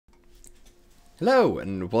Hello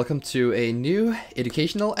and welcome to a new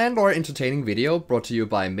educational and or entertaining video brought to you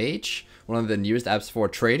by Mage, one of the newest apps for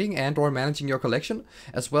trading and or managing your collection,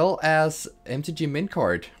 as well as MTG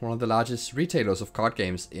Card, one of the largest retailers of card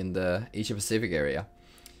games in the Asia Pacific area.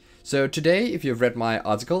 So today, if you've read my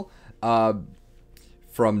article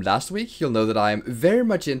from last week, you'll know that I'm very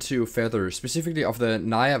much into Feather, specifically of the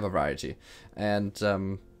Naya variety. And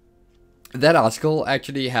that article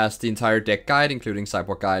actually has the entire deck guide, including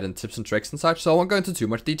sideboard guide and tips and tricks and such, so I won't go into too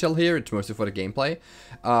much detail here, it's mostly for the gameplay.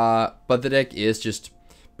 But the deck is just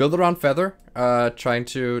built around Feather, trying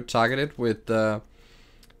to target it with,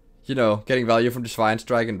 getting value from Defiant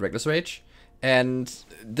Strike and Reckless Rage. And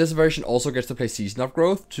this version also gets to play Season of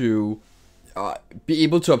Growth to be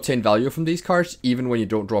able to obtain value from these cards, even when you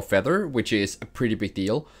don't draw Feather, which is a pretty big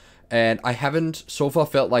deal. And I haven't so far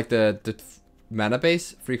felt like the mana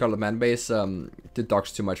base, 3-color mana base,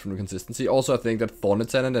 deducts too much from the consistency. Also, I think that Thorn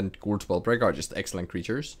Attendant and Gould Spellbreaker are just excellent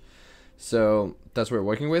creatures. So, that's what we're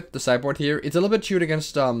working with. The sideboard here, it's a little bit tuned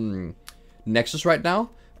against Nexus right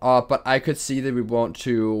now, but I could see that we want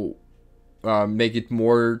to make it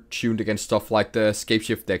more tuned against stuff like the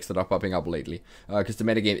Scapeshift decks that are popping up lately. Because the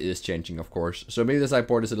metagame is changing, of course. So maybe the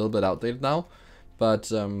sideboard is a little bit outdated now,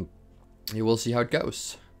 but you will see how it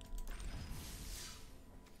goes.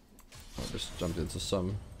 I'll just jump into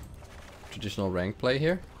some traditional rank play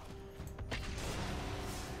here.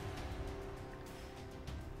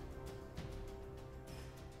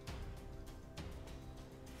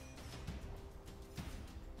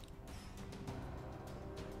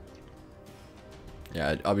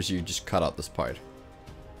 Yeah, obviously you just cut out this part.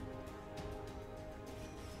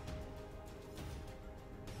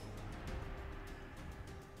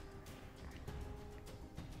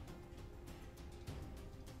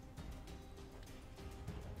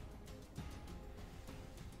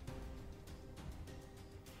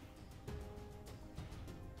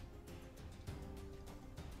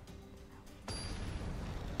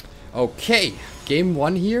 Okay, game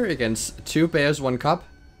 1 here against 2 Bears, 1 Cup.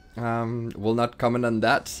 Will not comment on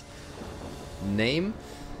that name.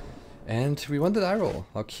 And we won the die roll.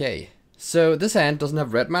 Okay, so this hand doesn't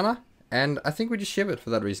have red mana, and I think we just ship it for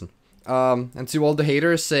that reason. And to all the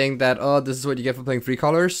haters saying that, oh, this is what you get for playing 3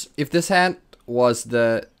 colors. If this hand was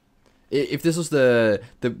if this was the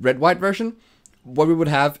red-white version, what we would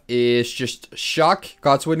have is just Shock,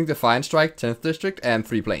 God's Winning, Defiant Strike, 10th District, and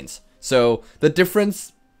 3 planes. So the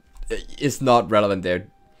difference is not relevant there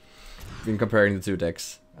in comparing the two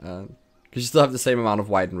decks. Because you still have the same amount of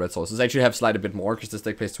white and red sources. Actually have slightly bit more because this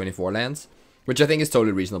deck plays 24 lands, which I think is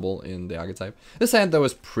totally reasonable in the archetype. This hand though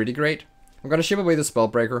is pretty great. I'm gonna ship away the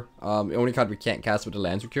Spellbreaker, the only card we can't cast with the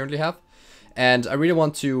lands we currently have. And I really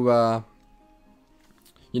want to,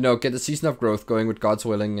 get the Season of Growth going with God's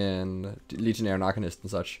Willing and Legionnaire and Arcanist and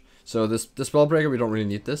such. So the Spellbreaker, we don't really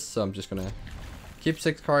need this, so I'm just gonna keep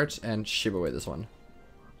 6 cards and ship away this one.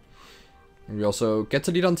 And we also get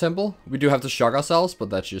to lead on Temple. We do have to shock ourselves, but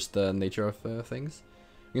that's just the nature of things.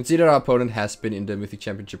 You can see that our opponent has been in the Mythic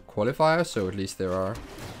Championship qualifier, so at least there are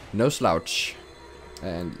no slouch.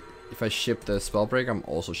 And if I ship the Spellbreaker, I'm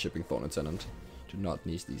also shipping Thorn Attendant. Do not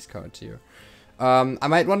need these cards here. I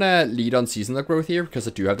might want to lead on Season of Growth here, because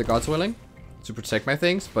I do have the God's Willing to protect my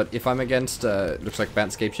things. But if I'm against, looks like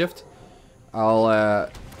Bant Scapeshift, I'll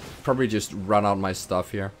probably just run out my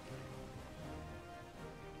stuff here.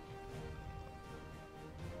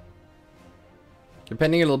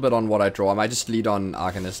 Depending a little bit on what I draw, I might just lead on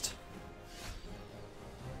Arcanist.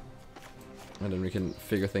 And then we can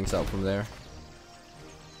figure things out from there.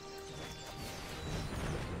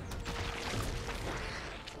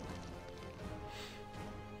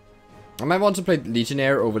 I might want to play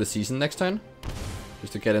Legionnaire over the Season next turn,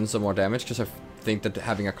 just to get in some more damage, because I think that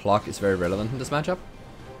having a clock is very relevant in this matchup.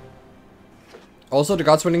 Also, the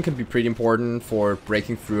God's Winning can be pretty important for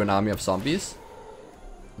breaking through an army of zombies.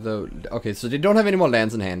 Though, okay, so they don't have any more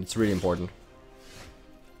lands in hand. It's really important.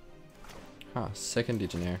 Huh, second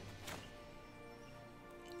Legionnaire.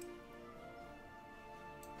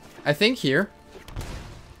 I think here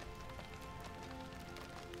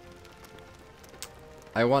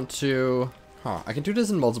I want to... I can do this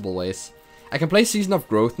in multiple ways. I can play Season of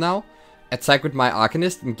Growth now, attack with my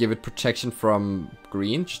Arcanist and give it protection from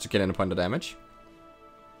green, just to get in a point of damage.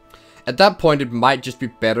 At that point, it might just be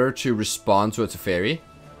better to respond to a Teferi.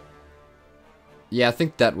 Yeah, I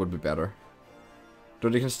think that would be better. Though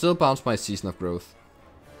they can still bounce my Season of Growth.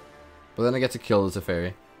 But then I get to kill the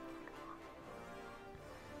Teferi.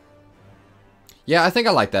 Yeah, I think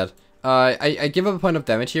I like that. I give up a point of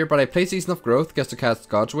damage here, but I play Season of Growth, gets to cast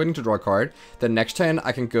God's Willing to draw a card. Then next turn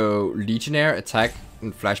I can go Legionnaire, attack,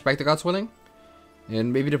 and flashback the God's Willing.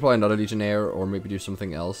 And maybe deploy another Legionnaire, or maybe do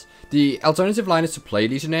something else. The alternative line is to play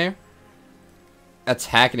Legionnaire,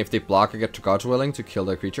 attack, and if they block, I get to God's Willing to kill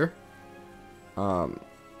their creature. And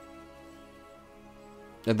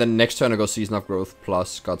then next turn I go Season of Growth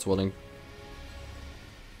plus God's Willing.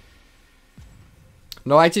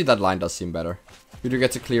 No, actually that line does seem better. We do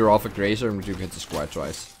get to clear off a Grazer, and we do get to Squire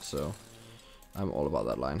twice. So, I'm all about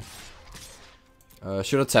that line.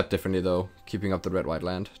 Should have tapped differently though, keeping up the red-white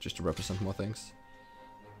land, just to represent more things.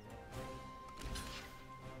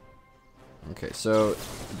 Okay, so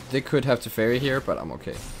they could have to Fairy here, but I'm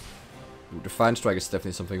okay. Defiant Strike is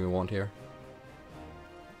definitely something we want here.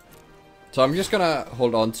 So I'm just gonna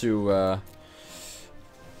hold on to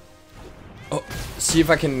see if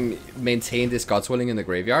I can maintain this God's Willing in the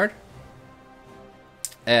graveyard.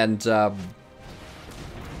 And to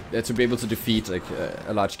be able to defeat like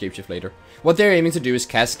a large Scapeshift later. What they're aiming to do is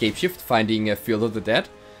cast Scapeshift, finding a Field of the Dead,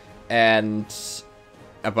 and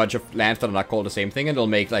a bunch of lands that are not called the same thing, and they'll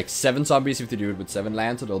make like 7 zombies if they do it with 7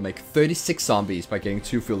 lands, so they'll make 36 zombies by getting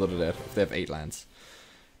 2 Field of the Dead if they have 8 lands.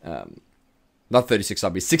 Not 36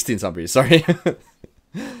 zombies, 16 zombies, sorry.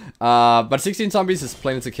 But 16 zombies is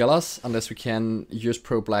planning to kill us, unless we can use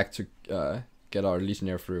Pro Black to get our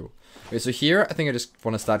Legionnaire through. Okay, so here, I think I just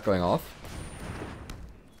want to start going off.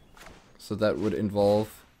 So that would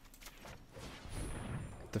involve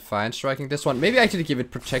Defiant Striking this one. Maybe actually give it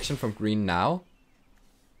protection from green now.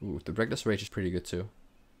 Ooh, the Reckless Rage is pretty good too.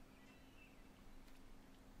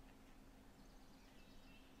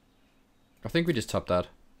 I think we just top that.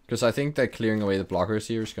 Because I think that clearing away the blockers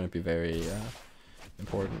here is going to be very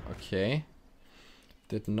important. Okay.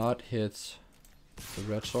 Did not hit the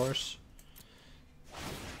red source.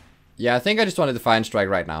 Yeah, I think I just want to Defiant Strike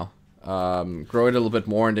right now. Grow it a little bit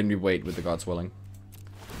more and then we wait with the God's Willing.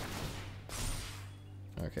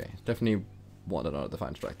 Okay, definitely want another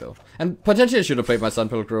Defiant Strike though. And potentially I should have played my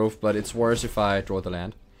Sunpearl Grove, but it's worse if I draw the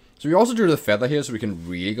land. So we also drew the Feather here, so we can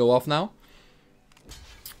really go off now.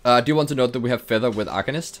 I do want to note that we have Feather with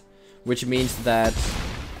Arcanist, which means that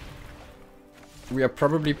we are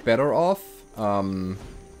probably better off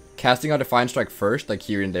casting our Defiant Strike first, like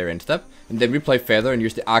here and there in step, and then we play Feather and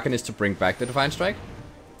use the Arcanist to bring back the Defiant Strike.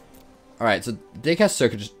 Alright, so they cast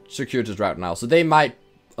Circuitous Route now, so they might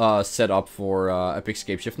set up for a big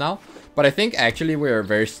Scapeshift now. But I think actually we're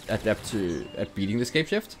very adept at beating the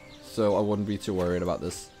Scapeshift, so I wouldn't be too worried about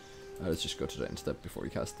this. Let's just go to the end step before we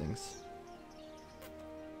cast things.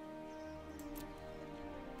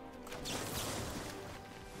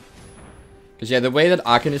 Because yeah, the way that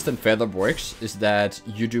Arcanist and Feather works is that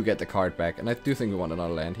you do get the card back, and I do think we want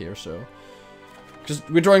another land here, so... Because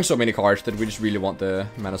we're drawing so many cards that we just really want the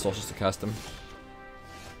mana sources to cast them.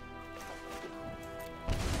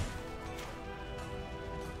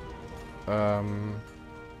 I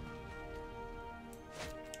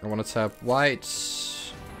want to tap white,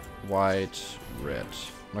 white, red.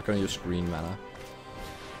 I'm not going to use green mana.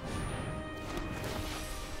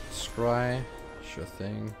 Scry, sure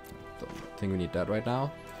thing. Don't think we need that right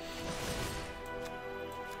now.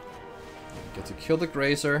 Get to kill the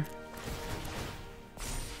Grazer.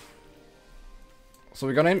 So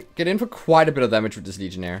we're gonna get in for quite a bit of damage with this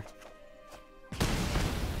Legionnaire.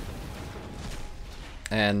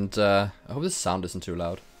 And I hope this sound isn't too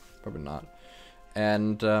loud. Probably not.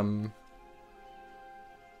 And I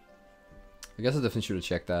guess I definitely should have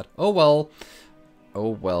checked that. Oh well. Oh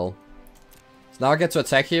well. So now I get to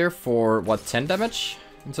attack here for what, 10 damage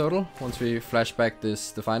in total? Once we flash back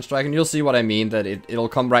this Defiant Strike. And you'll see what I mean, that it'll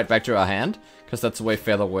come right back to our hand. Because that's the way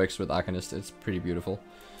Feather works with Arcanist. It's pretty beautiful.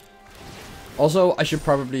 Also, I should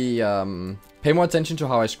probably pay more attention to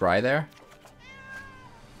how I scry there.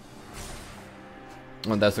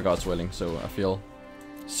 And that's the God's Willing, so I feel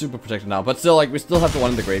super protected now. But still, like, we still have the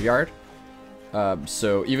one in the graveyard.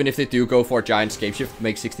 So even if they do go for a giant Scapeshift,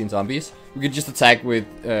 make 16 zombies, we could just attack with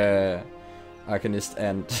Arcanist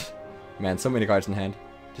and... Man, so many cards in hand.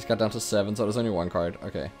 Just got down to 7, so there's only 1 card.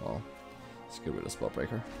 Okay, well, let's get rid of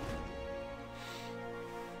Spellbreaker.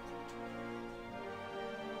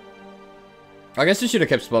 I guess we should have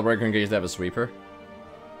kept Spellbreaker in case they have a sweeper.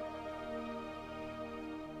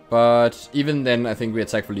 But even then, I think we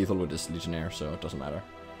attack for lethal with this Legionnaire, so it doesn't matter.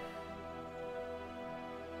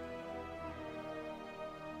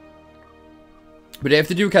 But if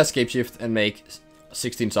they do cast Scapeshift and make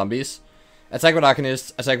 16 zombies, attack with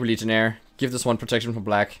Arcanist, attack with Legionnaire, give this one protection from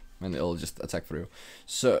black, and it'll just attack through.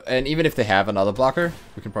 So, and even if they have another blocker,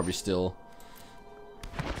 we can probably still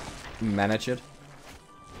manage it.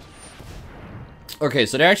 Okay,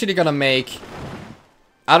 so they're actually gonna make...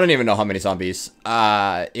 I don't even know how many zombies.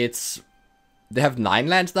 They have 9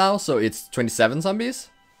 lands now, so it's 27 zombies.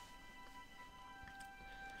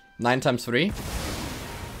 9 times 3.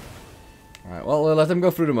 Alright, well, we'll let them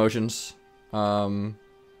go through the motions. They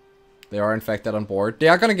are in fact dead on board. They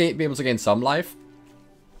are gonna be able to gain some life.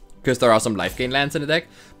 Because there are some life gain lands in the deck.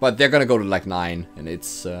 But they're gonna go to like 9. And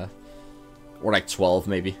it's, or like 12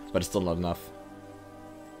 maybe. But it's still not enough.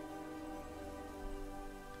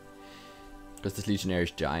 Because this Legionnaire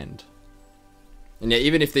is giant. And yeah,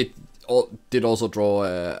 even if they did also draw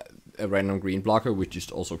a random green blocker, we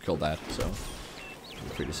just also kill that. So,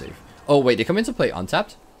 pretty safe. Oh wait, they come into play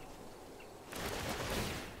untapped?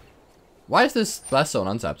 Why is this Blast Zone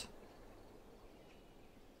untapped?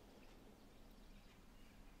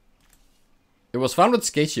 It was found with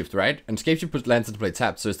Scapeshift, right? And Scapeshift put lands into play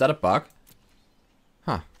tapped, so is that a bug?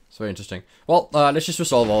 Huh, it's very interesting. Well, let's just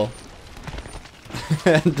resolve all.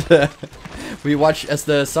 And we watch as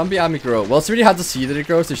the zombie army grow. Well, it's really hard to see that it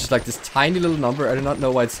grows. It's just like this tiny little number. I do not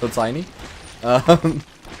know why it's so tiny. And,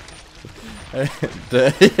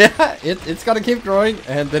 yeah, it's gonna keep growing,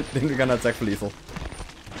 and then we're gonna attack for lethal.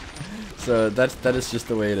 So that is just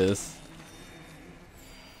the way it is.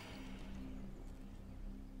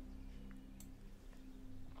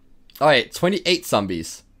 Alright, 28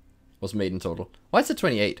 zombies was made in total. Why is it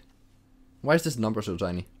 28? Why is this number so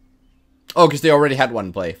tiny? Oh, because they already had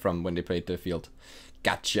one play from when they played the field.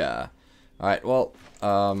 Gotcha. Alright, well,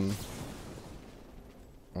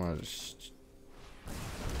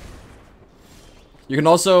 you can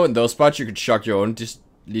also, in those spots, you could shock your own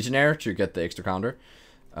Legionnaire to get the extra counter.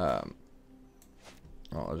 I'll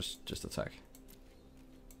just attack.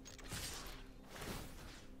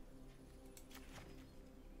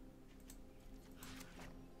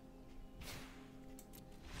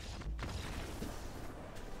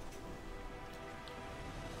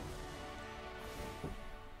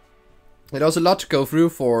 It was a lot to go through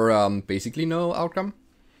for basically no outcome.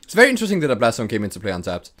 It's very interesting that a Blast Zone came into play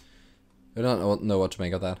untapped. I don't know what to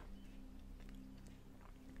make of that.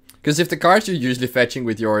 Because if the cards you're usually fetching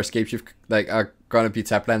with your escape shift like are gonna be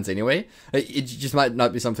tap lands anyway, it just might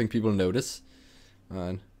not be something people notice.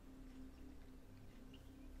 Alright,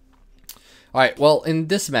 well, in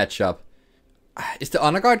this matchup, is the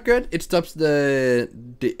Honor Guard good? It stops the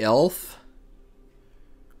elf.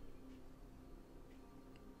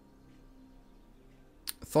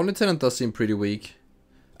 Thorn Lieutenant does seem pretty weak.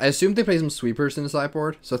 I assume they play some sweepers in the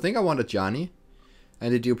sideboard, so I think I want a Johnny.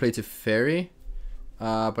 And they do play to Fairy.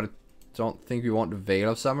 But I don't think we want the Veil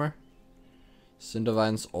of Summer.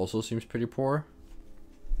 Cindervines also seems pretty poor.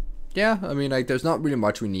 Yeah, I mean, like, there's not really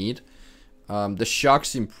much we need. The Shocks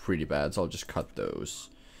seem pretty bad, so I'll just cut those.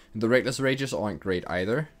 And the Reckless Rages aren't great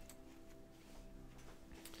either.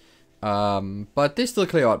 But they still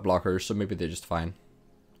clear out blockers, so maybe they're just fine.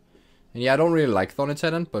 And yeah, I don't really like Thorn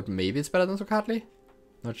Lieutenant, but maybe it's better than Tocatli.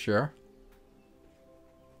 Not sure.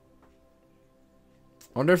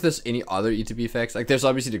 I wonder if there's any other ETB effects. Like, there's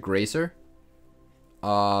obviously the Grazer.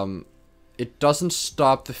 It doesn't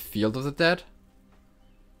stop the Field of the Dead.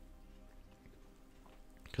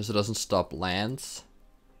 Because it doesn't stop lands.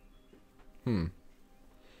 I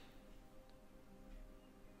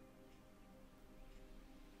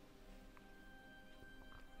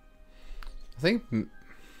think we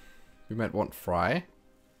might want Fry.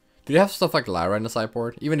 Do you have stuff like Lyra in the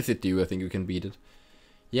sideboard? Even if they do, I think you can beat it.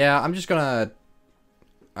 Yeah, I'm just gonna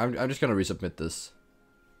resubmit this.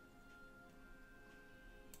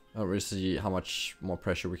 I'll really see how much more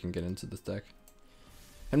pressure we can get into this deck.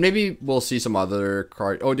 And maybe we'll see some other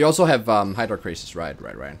card. Oh, they also have Hydra Crisis, right.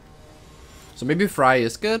 So maybe Fry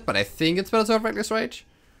is good, but I think it's better to have Reckless Rage.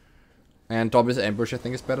 And Dominus Ambush I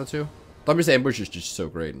think is better too. Dominus Ambush is just so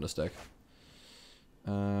great in this deck.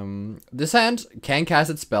 This hand can cast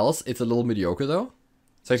its spells. It's a little mediocre though.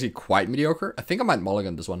 It's actually quite mediocre. I think I might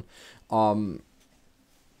mulligan this one.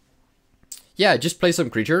 Yeah, just play some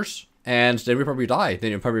creatures, and then we probably die.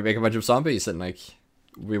 Then you'll probably make a bunch of zombies, and like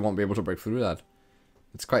we won't be able to break through that.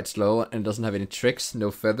 It's quite slow and doesn't have any tricks,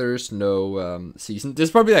 no feathers, no season. This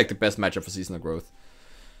is probably like the best matchup for seasonal growth.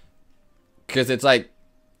 Because it's like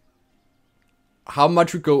how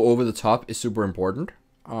much we go over the top is super important.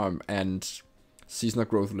 And seasonal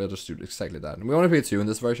growth will let us do exactly that. And we only play 2 in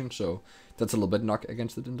this version, so that's a little bit knock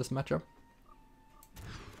against it in this matchup.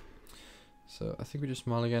 So I think we just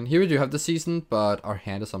mulligan. Here we do have the season, but our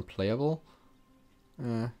hand is unplayable.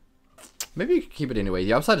 Maybe you can keep it anyway.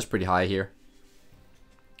 The upside is pretty high here.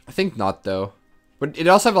 I think not though. But it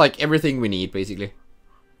does have like everything we need basically.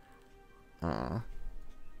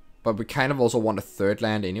 But we kind of also want a 3rd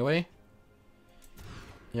land anyway.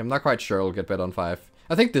 Yeah, I'm not quite sure it'll get better on 5.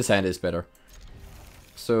 I think this hand is better.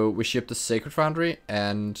 So we ship the Sacred Foundry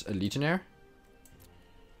and a Legionnaire.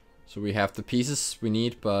 So we have the pieces we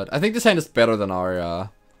need, but I think this hand is better than our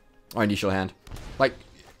Our initial hand. Like,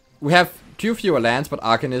 we have 2 fewer lands, but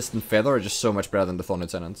Arcanist and Feather are just so much better than the Thorn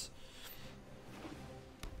Lieutenants.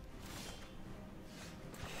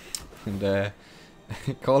 And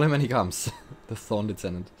call him when he comes. The Thorn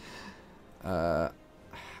Lieutenant. I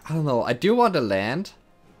don't know. I do want a land.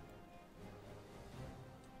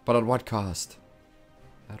 But at what cost?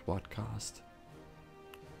 At what cost?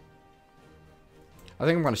 I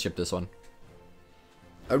think I'm gonna ship this one.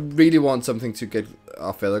 I really want something to get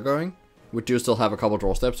our Feather going. We do still have a couple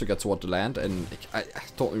draw steps to get toward the land, and I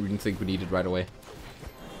don't even think we need it right away.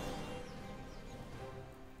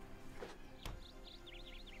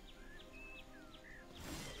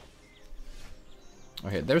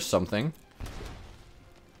 Okay, there's something.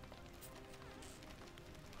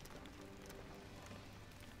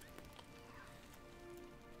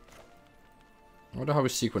 I wonder how we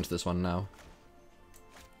sequence this one now.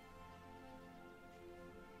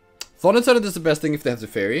 Thorn Lieutenant is the best thing if they have the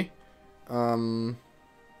fairy. But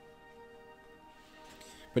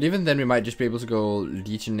even then we might just be able to go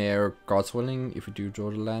Legionnaire God's Willing if we do draw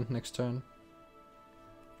the land next turn.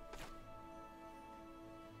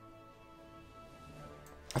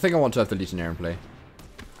 I think I want to have the Legionnaire in play.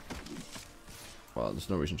 Well, there's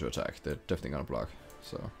no reason to attack. They're definitely gonna block,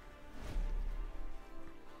 so...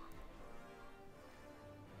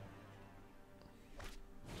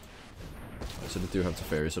 So they do have the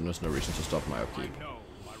fairy, so there's no reason to stop my upkeep.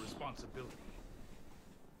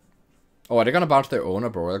 Oh, are they gonna bounce their own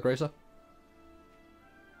Arboreal Grazer?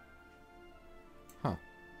 Huh.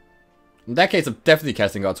 In that case, I'm definitely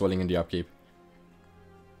casting God's Willing in the upkeep.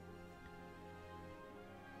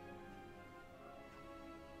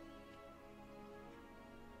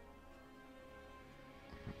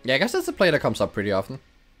 Yeah, I guess that's a play that comes up pretty often.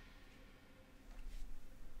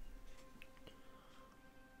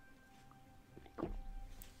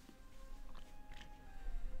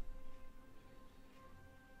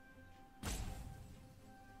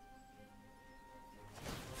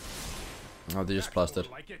 Oh, they just plussed it.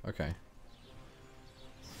 Okay.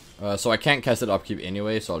 So I can't cast it upkeep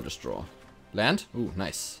anyway, so I'll just draw. Land? Ooh,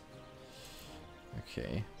 nice.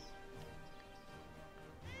 Okay.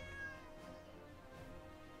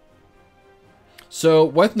 So,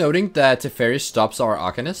 worth noting that Teferi stops our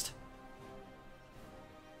Arcanist.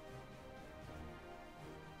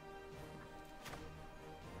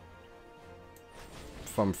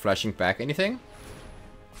 From flashing back anything.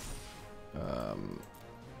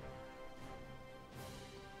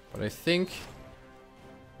 But I think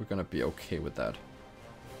we're gonna be okay with that.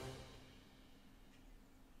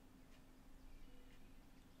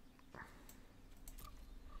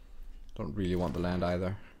 Don't really want the land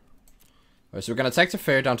either. Alright, so we're gonna attack the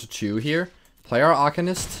Fair down to 2 here. Play our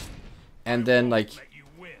Arcanist. And then, like,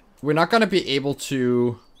 we're not gonna be able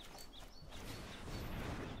to...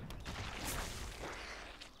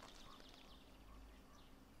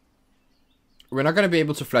 We're not gonna be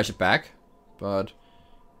able to flash it back. But...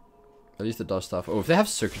 At least it does stuff. Oh, if they have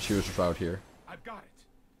Circuitous Route here. I've got it.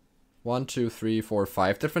 1, 2, 3, 4,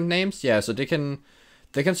 5 different names. Yeah, so they can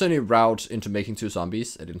certainly route into making 2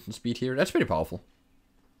 zombies at instant speed here. That's pretty powerful.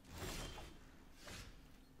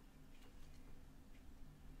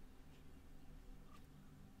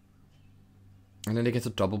 And then they get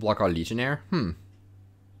to double block our Legionnaire. I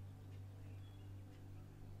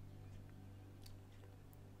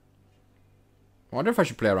wonder if I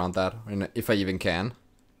should play around that, if I even can.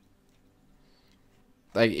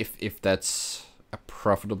 Like, if that's a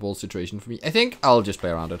profitable situation for me. I think I'll just play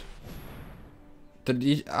around it. I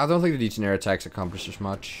don't think the Legionnaire attacks accomplishes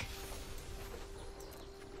much.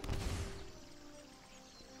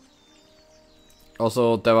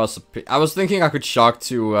 Also, there was I was thinking I could shock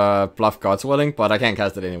to bluff God's Willing, but I can't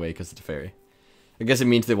cast it anyway because of the fairy. I guess it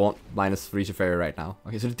means they want -3 to fairy right now.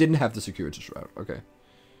 Okay, so they didn't have the Circuitous Route. Okay.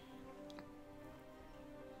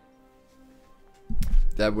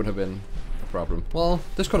 That would have been a problem. Well,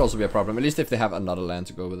 this could also be a problem, at least if they have another land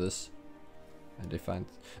to go with this. And they find...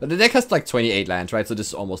 The deck has like 28 lands, right? So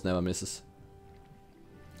this almost never misses.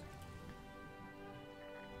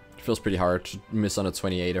 It feels pretty hard to miss on a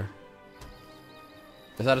 28er.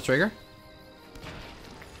 Is that a trigger?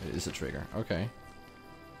 It is a trigger, okay.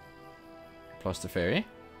 Plus the fairy.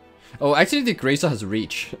 Oh, actually the Grazer has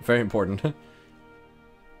reach. Very important.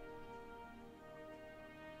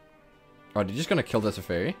 Oh, they're just gonna kill the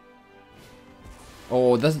Teferi?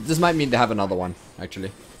 Oh, this might mean they have another one,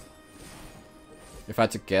 actually. If I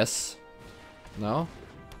had to guess. No?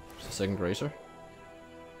 It's the second Grazer.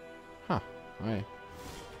 Huh, alright.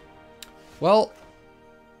 Well,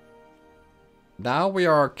 now we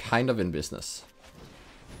are kind of in business.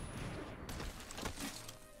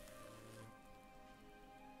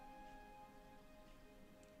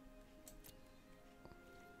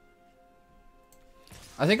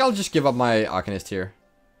 I think I'll just give up my Arcanist here.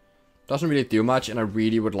 Doesn't really do much, and I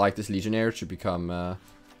really would like this Legionnaire to become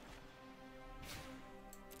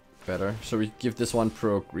better. So we give this one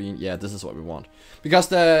pro green. Yeah, this is what we want.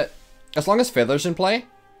 Because as long as Feather's in play,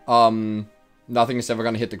 nothing is ever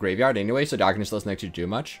gonna hit the graveyard anyway, so the Arcanist doesn't actually do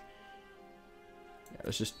much. Yeah,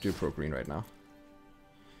 let's just do pro green right now.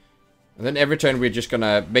 And then every turn we're just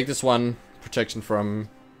gonna make this one protection from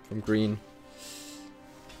green.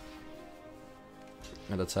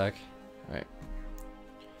 And attack. Alright.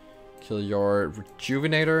 Kill your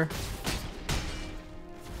Rejuvenator.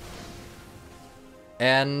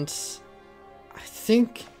 And I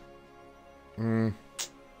think the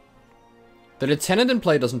Lieutenant in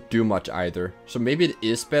play doesn't do much either. So maybe it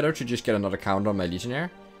is better to just get another counter on my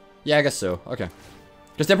Legionnaire. Yeah, I guess so. Okay.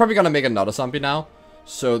 Because they're probably gonna make another zombie now.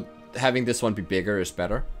 So having this one be bigger is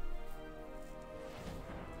better.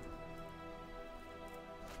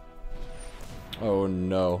 Oh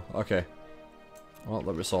no. Okay. Well,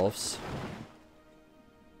 that resolves.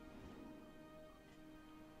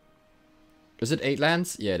 Is it 8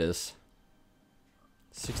 lands? Yeah, it is.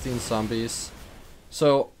 16 zombies.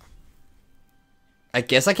 So I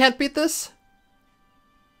guess I can't beat this?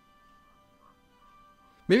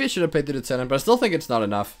 Maybe I should have played the Lieutenant, but I still think it's not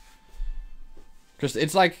enough. Because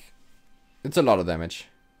it's like... it's a lot of damage.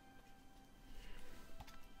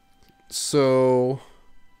 So...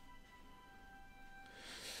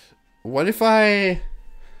 what if I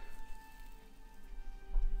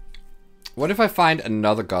find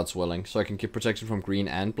another God's Willing, so I can get protection from green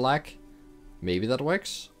and black? Maybe that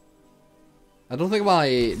works. I don't think my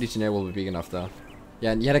Legionnaire will be big enough though.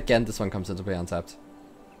 Yeah, and yet again this one comes into play untapped.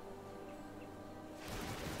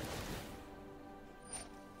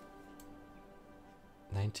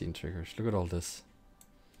 "19 triggers. Look at all this.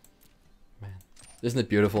 Man. Isn't it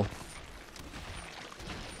beautiful?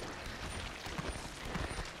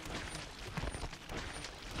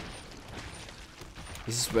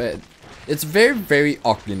 This is where... it's very, very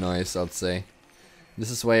ugly noise, I'd say. This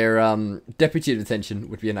is where Deputy Detention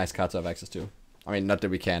would be a nice card to have access to. I mean, not that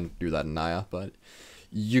we can do that in Naya, but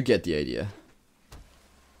you get the idea.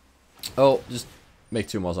 Oh, just make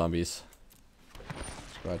 2 more zombies.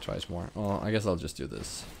 Scry twice more. Oh, I guess I'll just do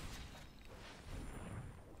this.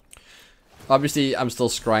 Obviously, I'm still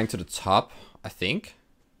scrying to the top, I think.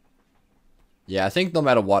 Yeah, I think no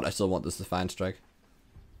matter what, I still want this Defiant Strike.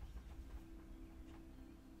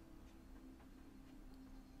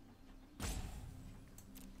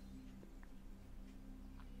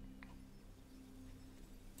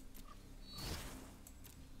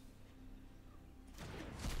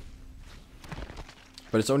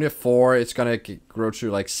 But it's only a 4, it's gonna grow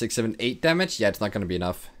to like 6, 7, 8 damage. Yeah, it's not gonna be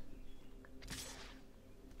enough.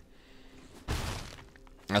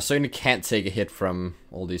 I certainly can't take a hit from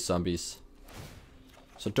all these zombies.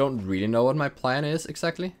 So don't really know what my plan is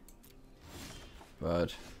exactly.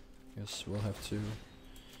 But I guess we'll have to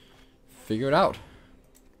figure it out.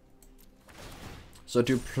 So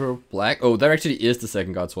do pro black. Oh, there actually is the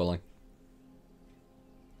second God's Willing.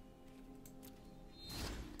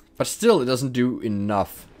 But still, it doesn't do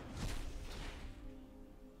enough.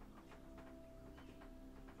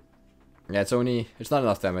 Yeah, it's not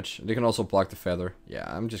enough damage. They can also block the Feather. Yeah,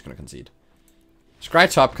 I'm just gonna concede.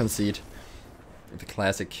 Scry top, concede. The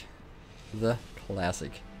classic. The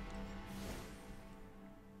classic.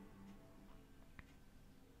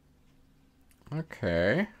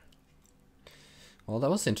 Okay. Well,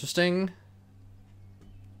 that was interesting.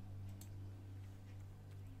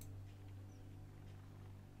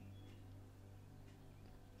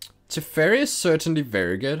 Teferi is certainly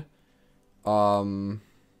very good. I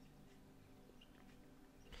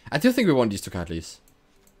do think we want these 2 Catlys.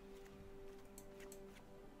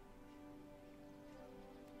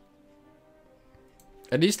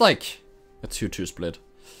 At least like a 2-2 split.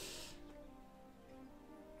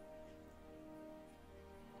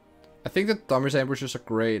 I think the Dummer's Ambushes are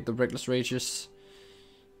great. The Reckless Rages.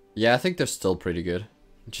 Yeah, I think they're still pretty good.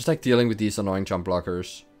 Just like dealing with these annoying jump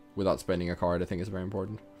blockers without spending a card, I think is very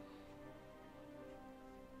important.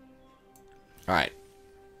 Alright.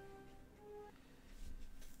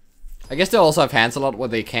 I guess they also have hands a lot where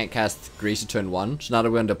they can't cast Greasy turn 1. So now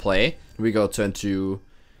that we're into play, we go turn 2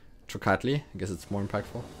 Trocatli. I guess it's more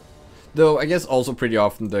impactful. Though, I guess also pretty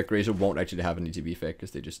often the Greasy won't actually have an ETB effect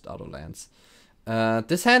because they just auto lands.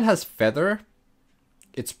 This hand has Feather.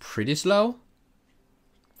 It's pretty slow.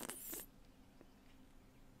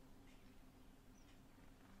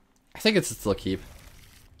 I think it's still a keep.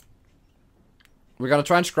 We're gonna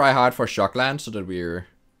try and scry hard for Shockland so that we're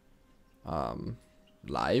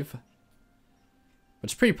live. But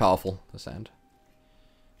it's pretty powerful, this hand.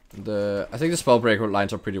 I think the Spellbreaker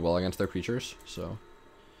lines up pretty well against their creatures, so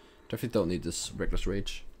definitely don't need this Reckless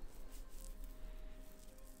Rage.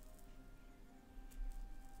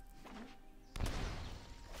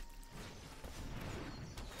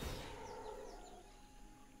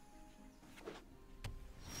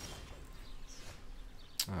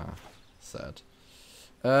 Ah, sad.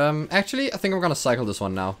 Actually, I think I'm gonna cycle this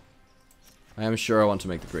one now. I am sure I want to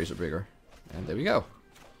make the Grazer bigger. And there we go.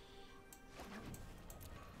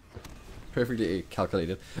 Perfectly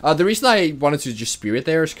calculated. The reason I wanted to just Spirit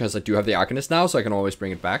there is because I do have the Arcanist now, so I can always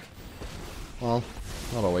bring it back. Well,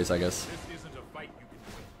 not always, I guess.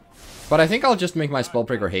 But I think I'll just make my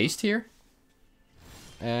Spellbreaker haste here.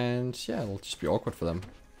 And yeah, it'll just be awkward for them.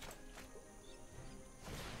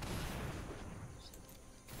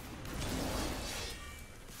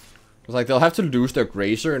 Because like they'll have to lose their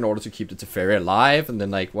Grazer in order to keep the Teferi alive, and then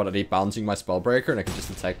like what are they bouncing my Spellbreaker and I can just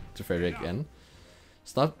attack Teferi again.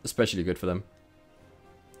 It's not especially good for them.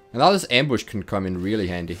 And now this ambush can come in really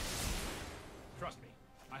handy. Trust me,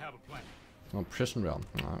 I have a plan. Oh, Prison Realm.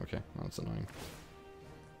 Oh, okay. Oh, that's annoying.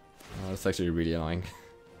 Oh, that's actually really annoying.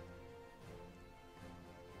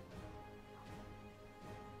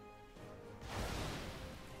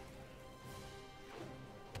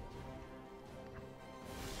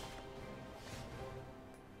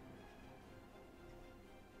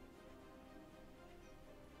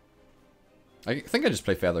 I think I just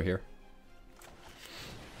play Feather here.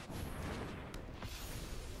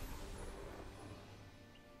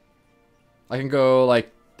 I can go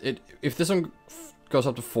like if this one goes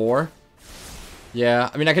up to 4.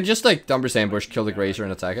 Yeah, I mean I can just like Dumbrous Ambush, kill the Grazer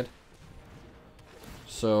and attack it.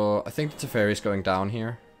 So I think the Teferi is going down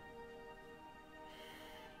here.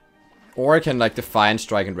 Or I can like Defiant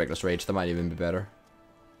Strike and Reckless Rage, that might even be better.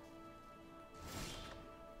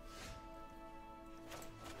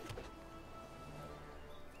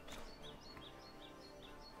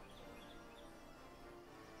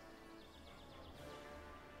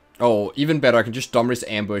 Oh, even better, I can just Dumbrous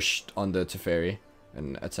Ambush on the Teferi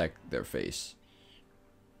and attack their face.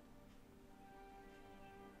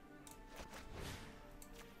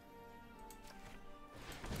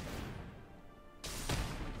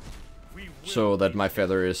 So that my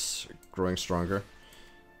Feather is growing stronger.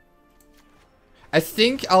 I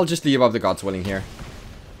think I'll just leave up the God's Willing here.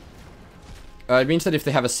 It means that if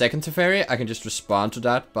they have a second Teferi, I can just respond to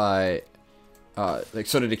that by... like,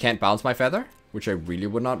 so that they can't bounce my Feather. Which I really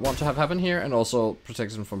would not want to have happen here. And also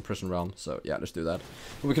protects them from Prison Realm. So yeah, let's do that.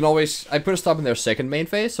 But we can always... I put a stop in their second main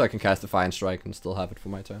phase. So I can cast Defiant Strike and still have it for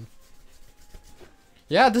my turn.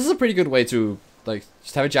 Yeah, this is a pretty good way to... like,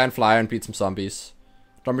 just have a giant flyer and beat some zombies.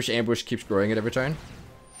 Dumbrous Ambush keeps growing it every turn.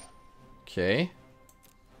 Okay.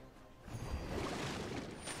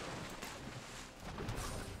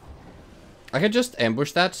 I can just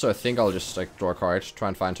ambush that. So I think I'll just like draw a card. Try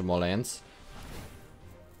and find some more lands.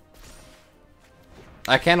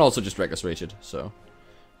 I can also just Reckless Rage it, so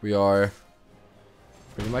we are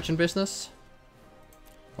pretty much in business.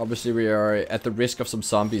 Obviously we are at the risk of some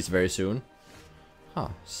zombies very soon. Huh,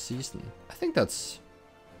 Season. I think that's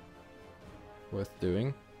worth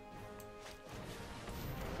doing.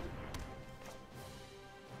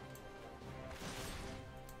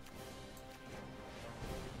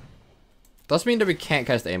 Does mean that we can't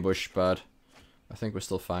cast Ambush, but I think we're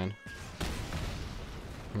still fine.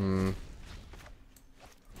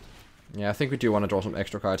 Yeah, I think we do want to draw some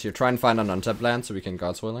extra cards here. Try and find an untapped land so we can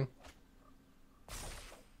God's Willing.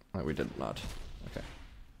 Oh, we did not. Okay.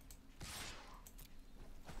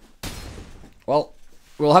 Well,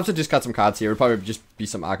 we'll have to discard some cards here. It'll probably just be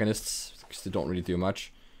some Arcanists, because they don't really do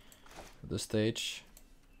much at this stage.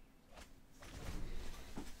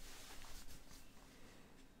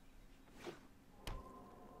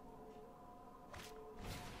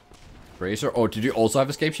 Grazer. Oh, did you also have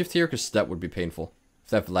Escape Shift here? Because that would be painful.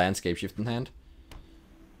 They have Landscape Shift in hand.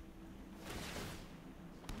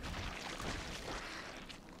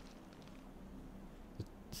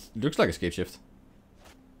 It looks like Escape Shift.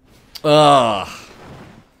 Ugh.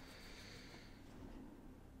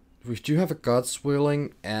 We do have a God's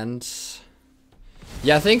Willing and...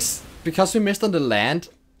 yeah, I think because we missed on the land,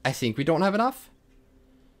 I think we don't have enough.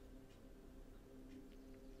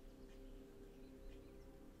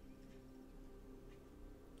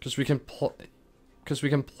 Because we can Because we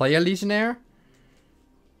can play a Legionnaire.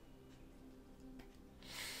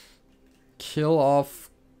 Kill off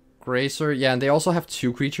Grazer. Yeah, and they also have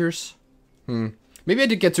 2 creatures. Maybe I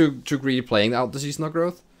did get too greedy playing out the Seasonal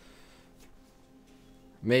Growth.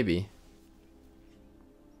 Maybe.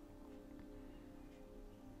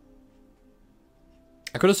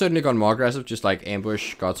 I could have certainly gone more aggressive, just like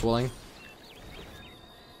ambush God's Willing.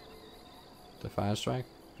 The fire strike?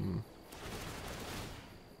 Hmm.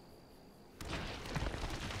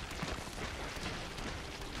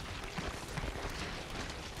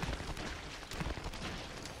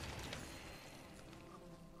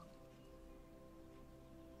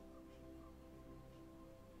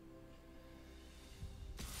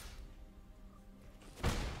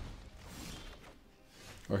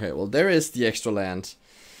 Okay, well there is the extra land.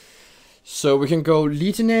 So we can go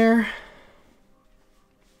Legionnaire.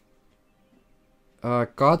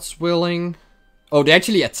 God's Willing. Oh, they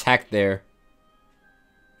actually attacked there.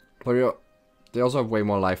 But they also have way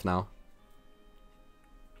more life now.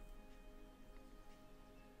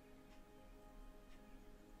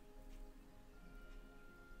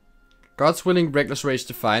 God's Willing, Reckless Rage,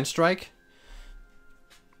 Defiant Strike.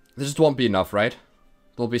 This just won't be enough, right?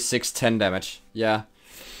 It'll be 6-10 damage. Yeah.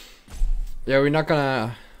 Yeah, we're not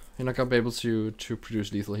gonna be able to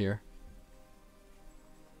produce lethal here.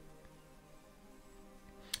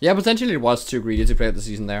 Yeah, potentially it was too greedy to play out the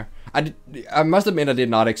season there. I must admit I did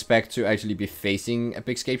not expect to actually be facing a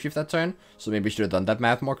big Scapeshift that turn, so maybe I should have done that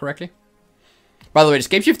math more correctly. By the way, the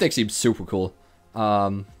Scapeshift deck seems super cool.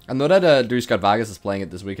 I know that Luis Scott Vargas is playing it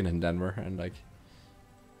this weekend in Denver, and like,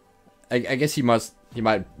 I guess he might,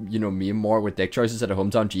 you know, meme more with deck choices at a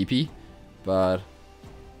hometown GP, but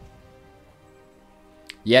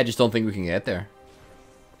yeah, I just don't think we can get there.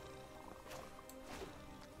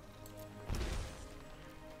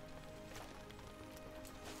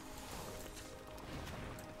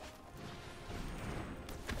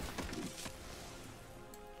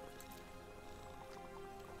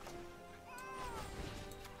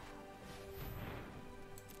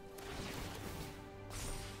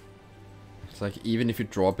 It's like, even if you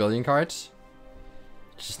draw a billion cards,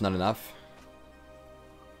 it's just not enough.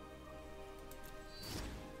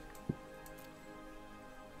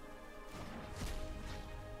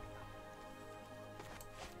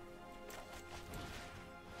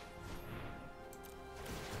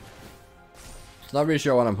 Not really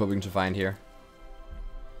sure what I'm hoping to find here.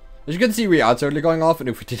 As you can see, we are totally going off, and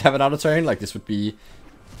if we did have another turn, like, this would be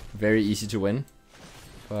very easy to win.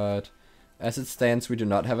 But as it stands, we do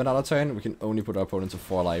not have another turn. We can only put our opponent to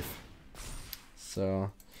 4 life.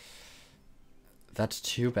 So that's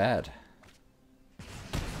too bad.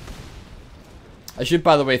 I should,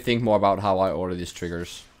 by the way, think more about how I order these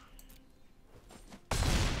triggers.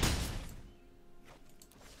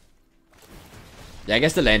 Yeah, I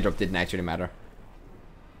guess the land drop didn't actually matter.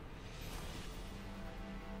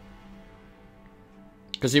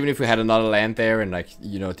 Because even if we had another land there and, like,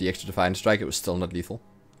 you know, the extra Defiant Strike, it was still not lethal.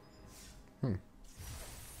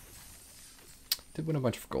 Did win a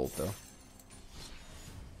bunch of gold, though.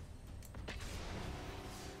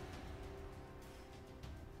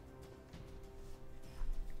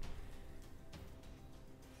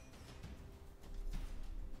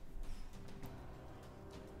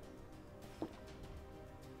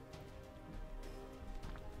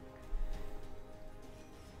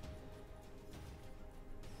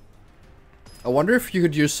 I wonder if you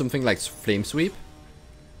could use something like Flame Sweep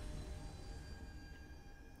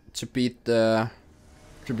to beat the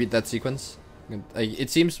that sequence. It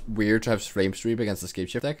seems weird to have Flame Sweep against the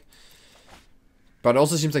Scapeshift deck, but it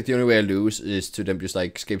also seems like the only way I lose is to them just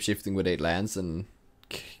like Scapeshifting with 8 lands and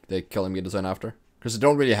they killing me the turn after. Because I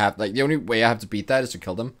don't really have, like, the only way I have to beat that is to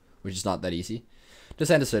kill them, which is not that easy. This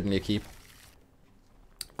hand is certainly a keep.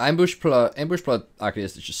 Ambush plus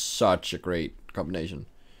Arcanist is just such a great combination.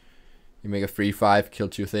 You make a 3/5, kill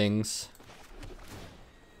 2 things.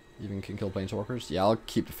 Even can kill Planeswalkers. Yeah, I'll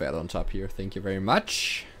keep the Feather on top here. Thank you very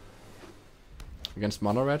much. Against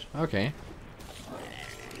Mono Red? Okay.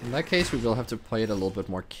 In that case, we will have to play it a little bit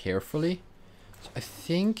more carefully. So I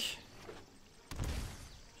think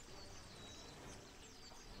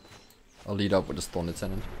I'll lead up with the Storm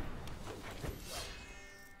Lieutenant.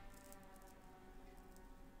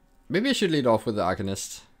 Maybe I should lead off with the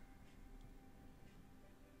Arcanist.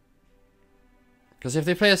 Because if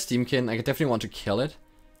they play a Steamkin, I could definitely want to kill it.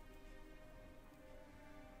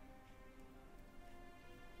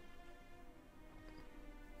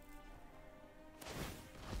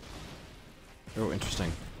 Oh,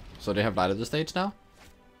 interesting. So they have lighted the stage now?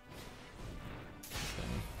 Okay.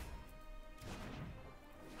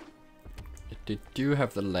 They do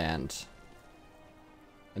have the land.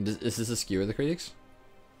 And is this a skew of the critics?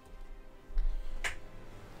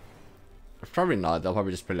 Probably not. They'll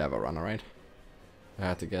probably just play Lava Runner, right? I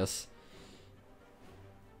had to guess.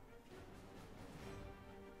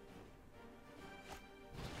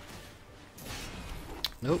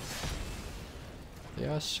 Nope. They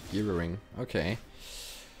are skewering. Okay.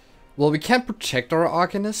 Well, we can't protect our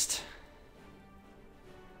Arcanist.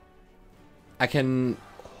 I can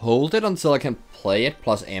hold it until I can play it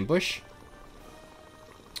plus ambush.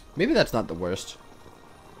 Maybe that's not the worst.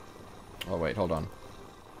 Oh wait, hold on.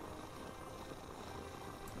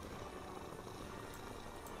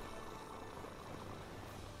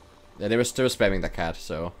 Yeah, they were still spamming the cat,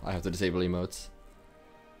 so I have to disable emotes.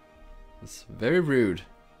 It's very rude.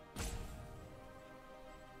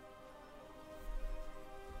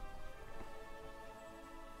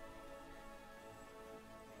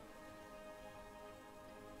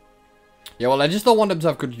 Yeah, well, I just don't want them to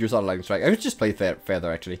have good use on Lightning Strike. I could just play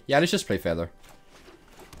Feather, actually. Yeah, let's just play Feather.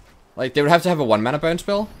 Like, they would have to have a 1-mana burn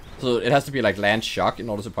spell, so it has to be like Land Shock in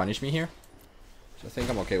order to punish me here. So I think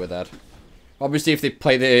I'm okay with that. Obviously, if they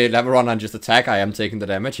play the Laveron and just attack, I am taking the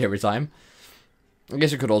damage every time. I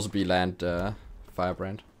guess it could also be Land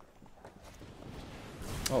Firebrand.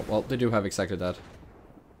 Oh, well, they do have exactly that.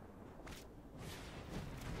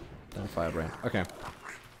 Land Firebrand. Okay.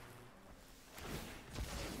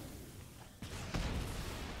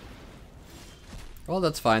 Well,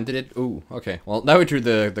 that's fine. Did it? Ooh, okay. Well, now we drew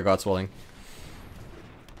the God Swelling.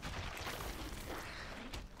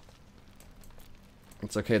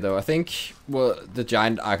 It's okay though. I think, well, the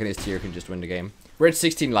Giant Arcanist here can just win the game. We're at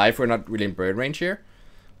 16 life. We're not really in burn range here.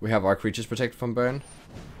 We have our creatures protected from burn.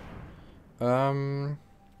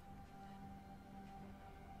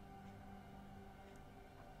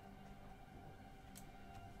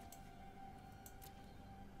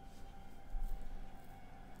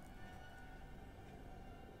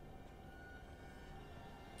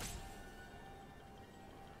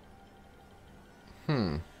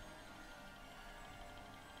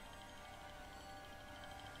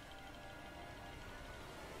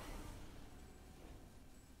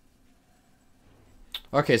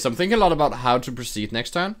 Okay, so I'm thinking a lot about how to proceed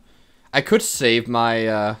next turn. I could save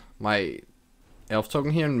my my elf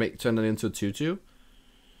token here and turn it into a 2/2.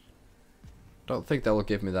 Don't think that will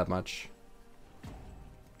give me that much.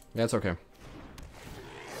 Yeah, it's okay.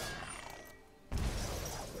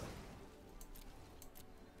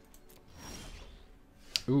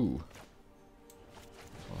 Ooh.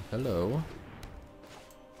 Oh, hello.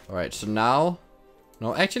 Alright, so now...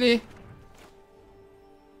 No, actually...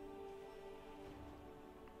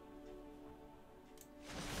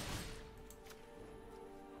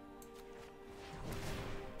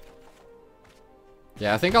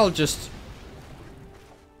 Yeah, I think I'll just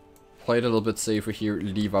play it a little bit safer here,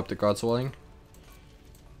 leave up the God Swelling.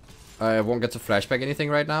 I won't get to flashback anything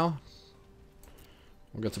right now.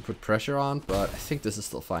 I'll get to put pressure on, but I think this is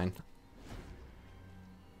still fine.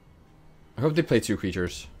 I hope they play 2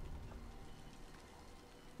 creatures.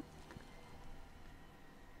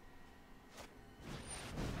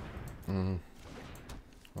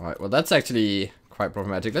 Alright, well that's actually quite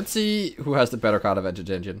problematic. Let's see who has the better card advantage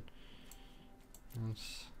engine.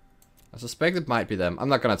 I suspect it might be them. I'm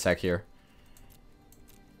not gonna attack here.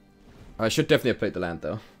 I should definitely have played the land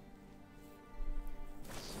though.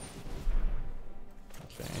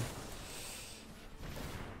 Okay.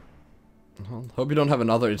 Well, hope you don't have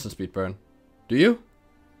another instant speed burn. Do you?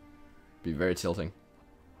 Be very tilting.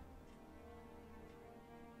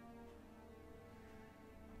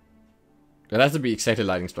 It has to be exactly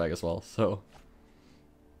Lightning Strike as well, so...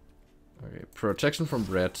 Okay, protection from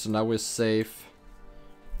red, so now we're safe.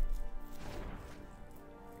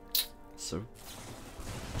 So...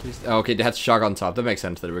 Please, oh, okay, they had Shock on top, that makes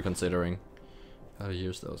sense that we're considering how to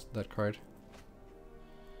use that card.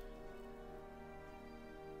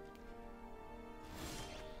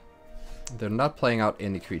 They're not playing out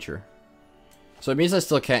any creature. So it means I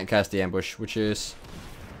still can't cast the ambush, which is...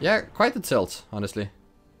 Yeah, quite the tilt, honestly.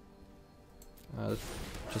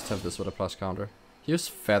 Just have this with a plus counter. Use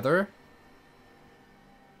Feather.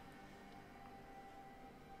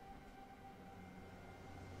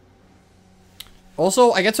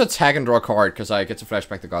 Also, I get to attack and draw a card because I get to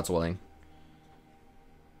flashback the God's Willing.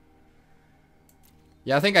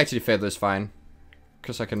 Yeah, I think actually Feather is fine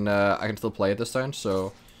because I can still play it this turn.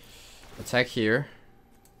 So attack here.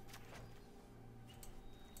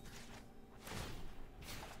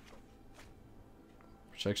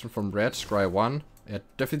 Protection from red, scry 1. I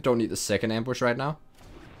definitely don't need the second ambush right now.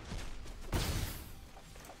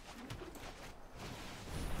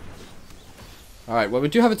 Alright, well we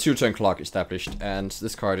do have a 2-turn clock established, and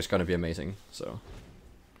this card is gonna be amazing, so...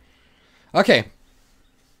 Okay.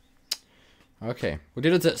 Okay, we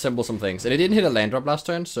did assemble some things, and it didn't hit a land drop last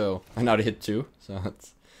turn, so... And now they hit 2, so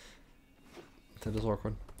that's... That is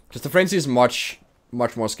awkward. Because the frenzy is much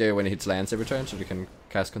more scary when it hits lands every turn, so we can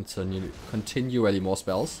cast continually more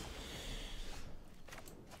spells.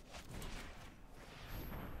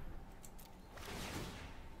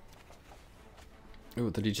 Ooh,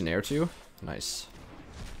 the Legionnaire too. Nice.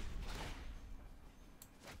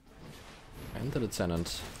 And the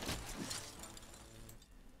Lieutenant.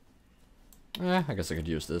 I guess I could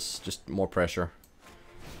use this. Just more pressure.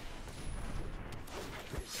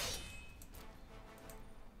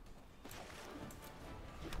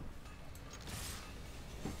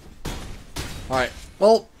 Alright,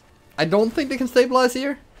 well, I don't think they can stabilize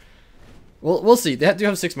here. We'll see. They do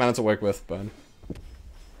have 6 mana to work with, but...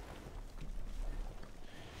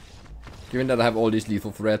 Given that I have all these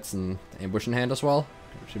lethal threats and ambush in hand as well,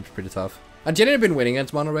 it seems pretty tough. I've generally been winning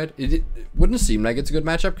against mono red. It wouldn't seem like it's a good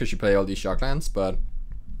matchup because you play all these shock lands, but...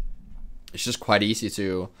 It's just quite easy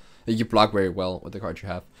to... You block very well with the cards you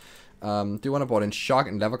have. Do you want to board in shock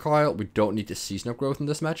and lava coil? We don't need the seasonal growth in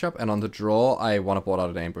this matchup. And on the draw, I want to board out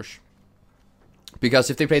an ambush. Because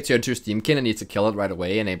if they play turn 2 Steamkin, I need to kill it right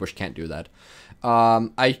away, and Ambush can't do that.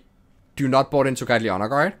 I do not board into Kindly Honor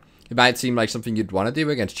Guard. It might seem like something you'd want to do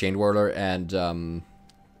against Chain Whirler and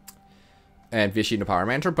Vishina Power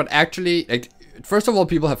Manager, but actually, like, first of all,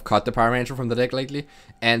 people have cut the Power Manager from the deck lately,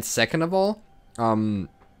 and second of all,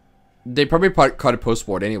 they probably cut it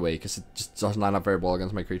post-board anyway, because it just doesn't line up very well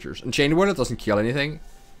against my creatures. And Chain Whirler doesn't kill anything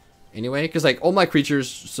anyway, because like all my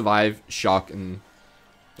creatures survive shock and...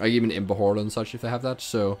 Like even Imber Horde and such if they have that,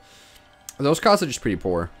 so those cards are just pretty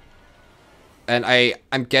poor. And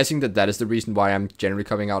I'm guessing that is the reason why I'm generally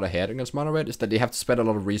coming out ahead against mono red, is that they have to spend a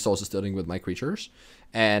lot of resources dealing with my creatures.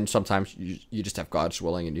 And sometimes you just have gods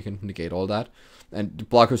willing and you can negate all that. And the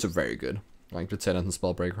blockers are very good. Like Lieutenant and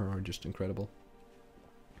Spellbreaker are just incredible.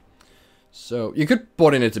 So you could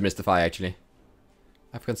board in it to Mystify actually.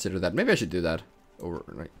 I've considered that. Maybe I should do that. Or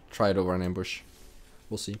like try it over an ambush.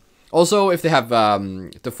 We'll see. Also, if they have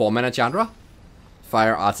the 4-mana Chandra,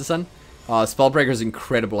 Fire Artisan, Spellbreaker is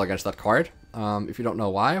incredible against that card. If you don't know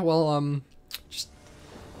why, well, just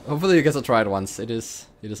hopefully you get to try it once. It is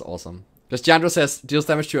awesome. Because Chandra says deals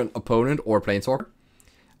damage to an opponent or Planeswalker.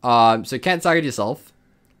 So you can't target yourself,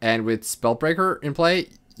 and with Spellbreaker in play,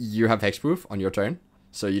 you have hexproof on your turn.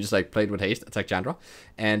 So you just like play it with haste, attack Chandra,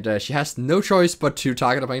 and she has no choice but to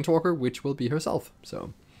target a Planeswalker, which will be herself.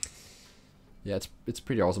 So. Yeah, it's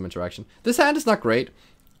pretty awesome interaction. This hand is not great.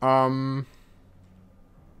 But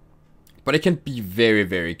it can be very,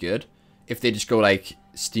 very good if they just go like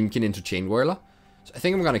Steamkin into Chain Whirler. So I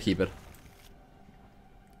think I'm gonna keep it.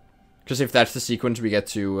 Because if that's the sequence we get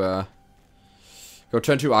to go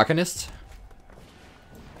turn 2 Arcanist.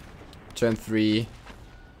 Turn 3.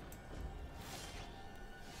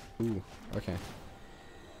 Ooh, okay.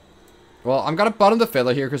 Well, I'm gonna bottom the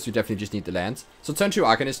Feather here because we definitely just need the lands. So turn 2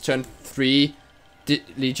 Arcanist, turn 3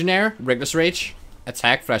 Legionnaire, Reckless Rage,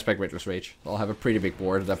 attack, flashback, Reckless Rage. I'll have a pretty big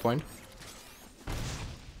board at that point.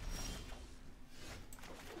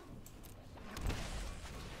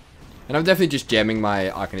 And I'm definitely just jamming my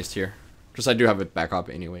Arcanist here. Because I do have it back up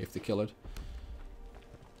anyway if they kill it.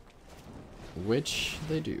 Which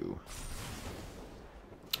they do.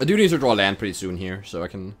 I do need to draw land pretty soon here, so I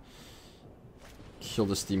can... kill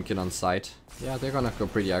the Steamkin on sight. Yeah, they're gonna go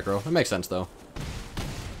pretty aggro. It makes sense though.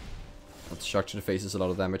 That shock to the face is a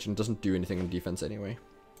lot of damage and doesn't do anything in defense anyway.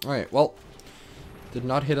 Alright, well. Did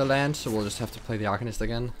not hit a land, so we'll just have to play the Arcanist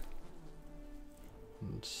again.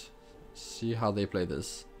 And see how they play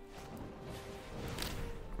this.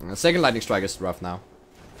 The second Lightning Strike is rough now.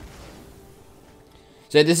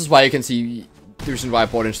 So yeah, this is why you can see the reason why I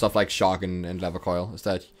bought in stuff like Shock and Lava Coil. Is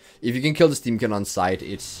that if you can kill the Steamkin on sight,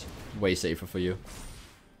 it's way safer for you.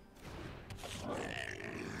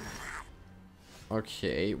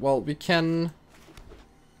 Okay, well, we can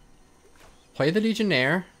play the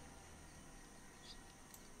Legionnaire.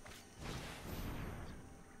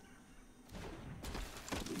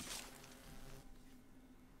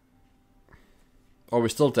 Oh, we're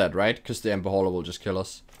still dead, right? Because the Ember Hauler will just kill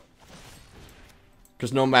us.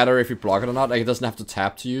 Because no matter if you block it or not, like, it doesn't have to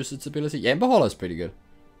tap to use its ability. Yeah, Ember Hauler is pretty good.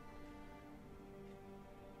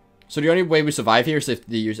 So the only way we survive here is if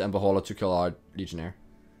they use Ember Hauler to kill our Legionnaire.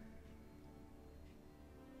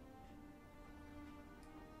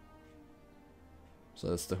 So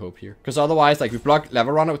that's the hope here. Because otherwise, like, we block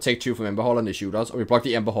Lava Runner, we take 2 from Ember Hauler and they shoot us. Or we block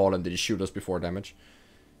the Ember Hauler and they just shoot us before damage.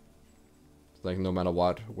 Like, no matter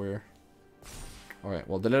what, we're... Alright,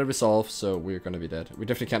 well, the little resolve, so we're gonna be dead. We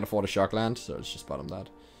definitely can't afford a shock land, so let's just bottom that.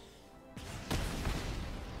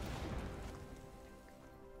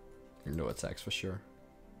 No attacks for sure.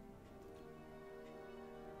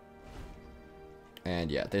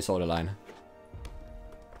 And yeah, they saw the line.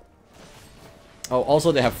 Oh,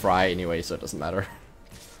 also they have Fry anyway, so it doesn't matter.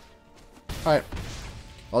 Alright.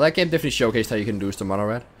 Well, that game definitely showcased how you can lose to mono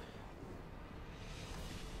red.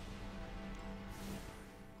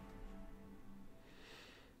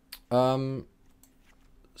 So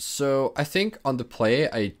I think on the play,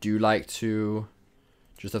 I do like to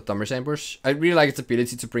just have Thumber's Ambush. I really like its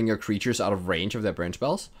ability to bring your creatures out of range of their burn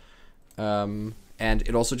spells. And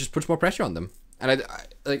it also just puts more pressure on them. And I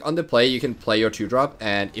like on the play, you can play your 2-drop,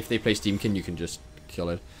 and if they play Steamkin, you can just kill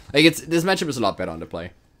it. Like this matchup is a lot better on the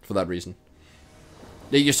play for that reason.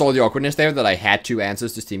 Like, you saw the awkwardness there that I had 2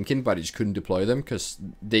 answers to Steamkin, but I just couldn't deploy them because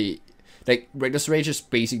they like Reckless Rage is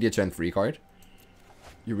basically a turn 3 card.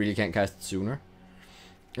 You really can't cast it sooner.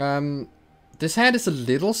 This hand is a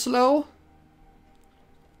little slow.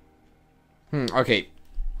 Okay.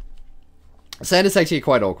 This hand is actually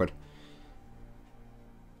quite awkward.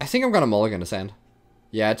 I think I'm gonna mulligan this hand.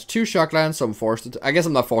 Yeah, it's 2 shock lands, so I'm forced to... I guess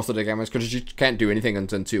I'm not forced to take damage, because you can't do anything on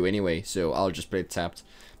turn 2 anyway, so I'll just play it tapped.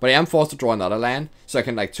 But I am forced to draw another land, so I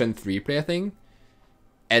can, like, turn 3 play a thing.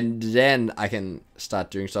 And then I can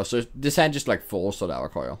start doing stuff. So this hand just, like, falls to the Hour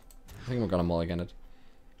Coil. I think I'm gonna mulligan it.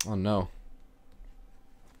 Oh, no.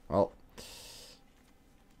 Well.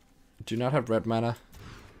 Do not have red mana.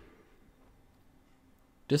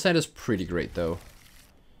 This hand is pretty great, though.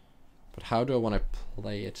 But how do I want to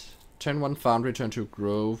play it? Turn 1 Foundry, turn 2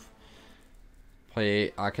 Grove. Play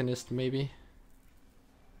Arcanist, maybe?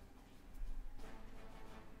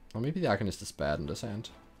 Or maybe the Arcanist is bad in this hand.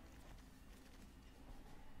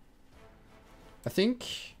 I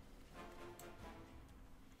think...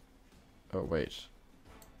 Oh, wait.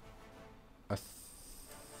 I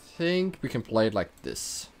think we can play it like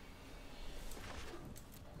this.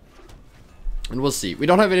 And we'll see. We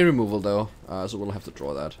don't have any removal, though, so we'll have to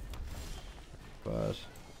draw that. But...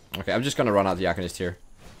 Okay, I'm just gonna run out the Arcanist here.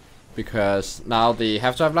 Because now they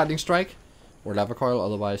have to have Lightning Strike or Lava Coil,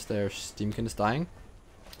 otherwise their Steamkin is dying.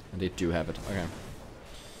 And they do have it. Okay.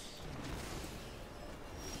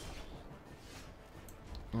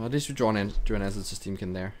 Well, at least we draw an answer to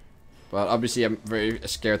Steamkin there. But obviously I'm very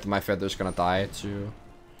scared that my Feather is gonna die to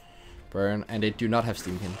burn. And they do not have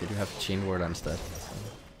Steamkin, they do have Chain Whirler instead. So.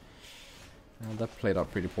 That played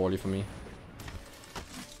out pretty poorly for me.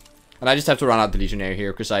 And I just have to run out the Legionary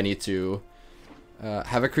here, because I need to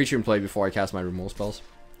have a creature in play before I cast my removal spells.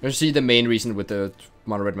 You see, the main reason with the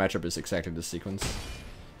mono-red matchup is exactly this sequence.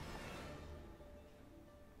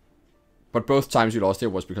 But both times we lost here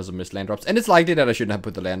was because of missed land drops. And it's likely that I shouldn't have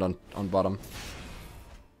put the land on bottom.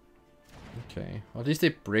 Okay, well, at least they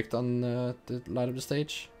bricked on the light of the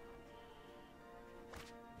stage.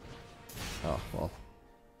 Oh, well.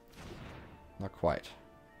 Not quite.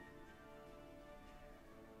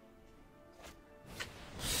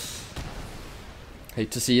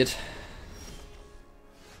 Hate to see it.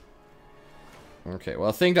 Okay, well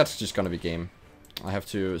I think that's just gonna be game. I have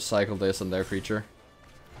to cycle this on their creature.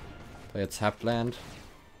 Play a tapped land.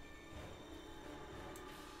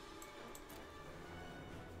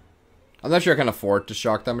 I'm not sure I can afford to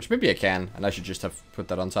shock damage. Maybe I can, and I should just have put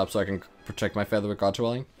that on top so I can protect my Feather with God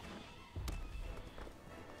Dwelling.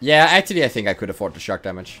 Yeah, actually I think I could afford to shock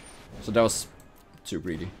damage. So that was too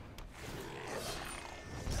greedy.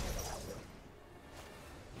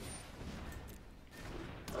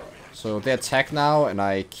 So they attack now, and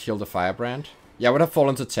I kill the Firebrand. Yeah, I would have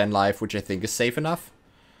fallen to 10 life, which I think is safe enough.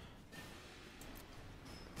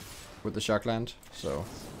 With the Shockland, so...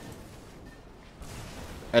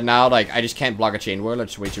 And now, like, I just can't block a Chain Whirler,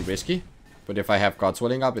 it's way too risky. But if I have God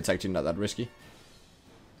Swelling up, it's actually not that risky.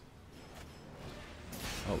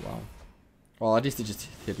 Oh, wow. Well, at least they just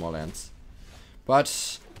hit more lands.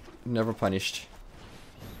 But, never punished.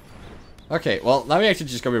 Okay, well, now we actually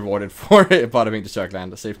just got rewarded for bottoming the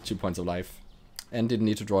Shockland. I saved 2 points of life. And didn't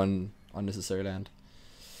need to draw an unnecessary land.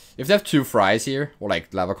 If they have 2 Fries here, or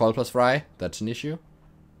like Lava Coil plus Fry, that's an issue.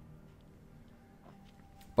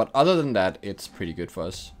 But other than that, it's pretty good for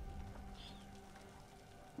us.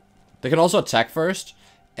 They can also attack first,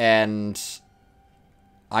 and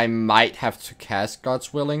I might have to cast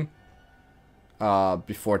God's Willing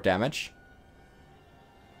before damage.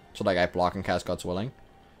 So like I block and cast God's Willing.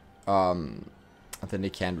 And then they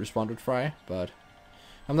can respond with Fry, but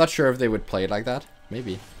I'm not sure if they would play it like that.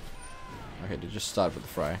 Maybe. Okay, they just start with the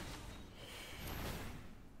Fry.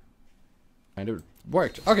 And it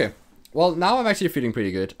worked. Okay. Well, now I'm actually feeling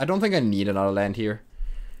pretty good. I don't think I need another land here.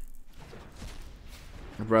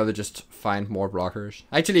 I'd rather just find more blockers.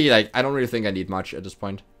 Actually, like, I don't really think I need much at this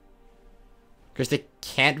point. Because they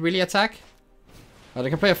can't really attack. Oh, they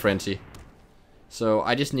can play a Frenzy. So,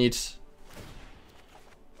 I just need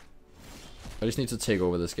to take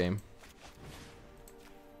over this game.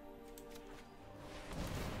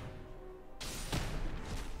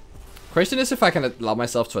 Question is if I can allow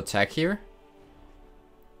myself to attack here.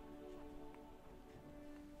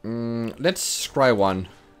 Let's scry 1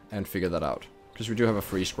 and figure that out. Because Because we do have a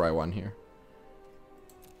free scry one here.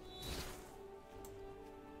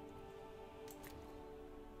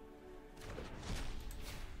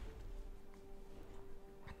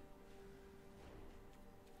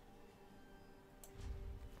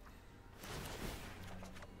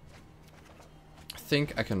 I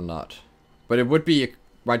think I cannot. But it would be...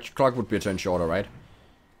 My clock would be a turn shorter, right?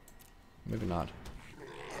 Maybe not.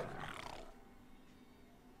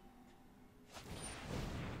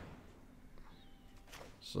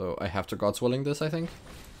 So I have to God's Willing this, I think.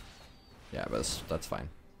 Yeah, but that's fine.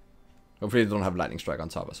 Hopefully they don't have Lightning Strike on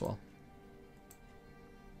top as well.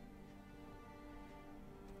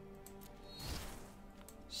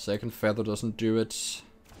 Second Feather doesn't do it.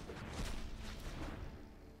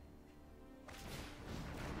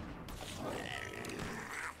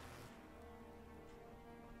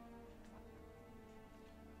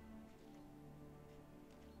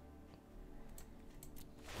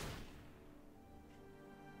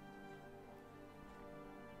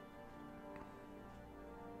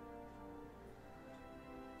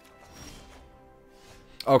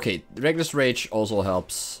 Okay, Reckless Rage also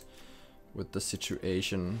helps with the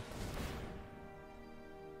situation.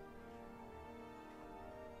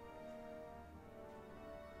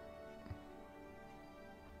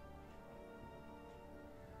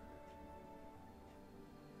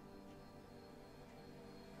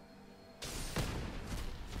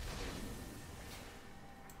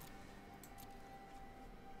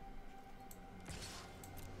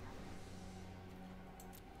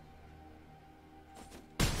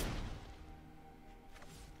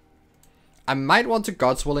 I might want to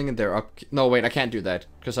God's Willing in their up... No, wait, I can't do that.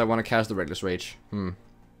 Because I want to cast the Reckless Rage.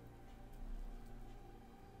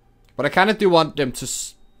 But I kind of do want them to...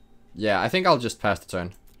 Yeah, I think I'll just pass the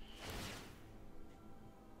turn.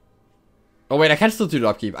 Oh, wait, I can still do the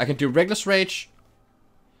upkeep. I can do Reckless Rage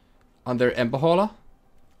on their Ember Hauler.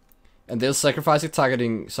 And they'll sacrifice it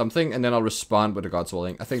targeting something. And then I'll respond with the God's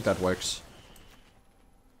Willing. I think that works.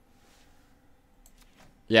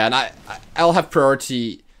 Yeah, and I'll have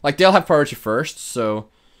priority... Like, they'll have priority first, so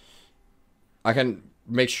I can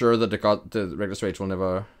make sure that the Reckless Rage will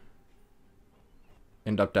never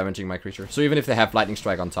end up damaging my creature. So even if they have Lightning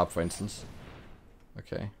Strike on top, for instance.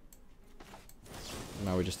 Okay.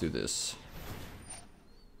 Now we just do this.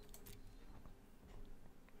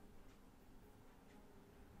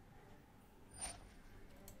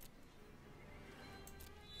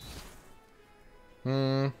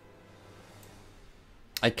 I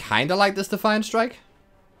kinda like this Defiant Strike.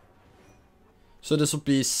 So this will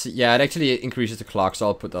be... Yeah, it actually increases the clock, so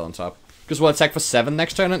I'll put that on top. Because we'll attack for 7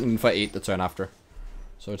 next turn and for 8 the turn after.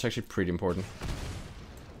 So it's actually pretty important.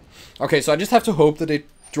 Okay, so I just have to hope that they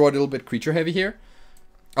draw a little bit creature heavy here.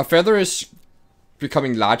 Our Feather is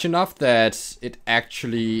becoming large enough that it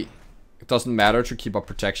actually doesn't matter to keep up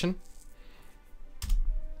protection.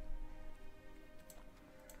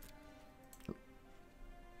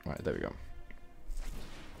 Alright, there we go.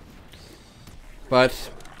 But...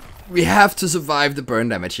 we have to survive the burn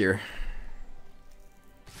damage here.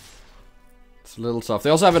 It's a little tough. They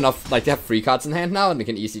also have enough, like they have 3 cards in hand now and they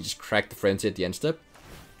can easily just crack the Frenzy at the end step.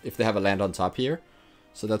 If they have a land on top here.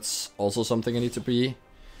 So that's also something I need to be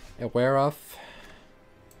aware of.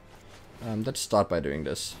 Let's start by doing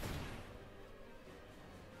this.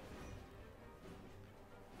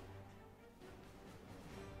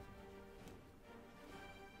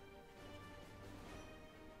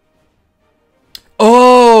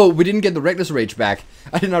 Oh, we didn't get the Reckless Rage back.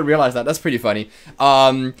 I did not realize that. That's pretty funny.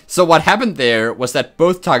 So what happened there was that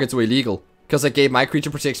both targets were illegal. Because I gave my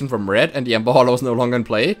creature protection from red and the Ember Hauler was no longer in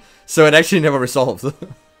play. So it actually never resolved.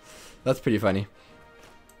 That's pretty funny.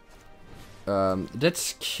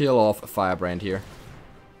 Let's kill off a Firebrand here.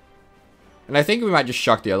 And I think we might just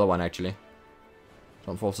shock the other one actually.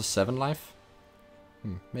 Don't force a 7 life?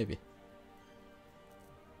 Maybe.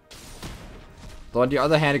 Though on the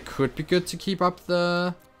other hand, it could be good to keep up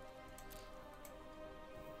the...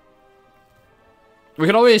 We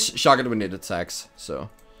can always shock it when it attacks, so...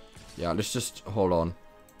 Yeah, let's just hold on.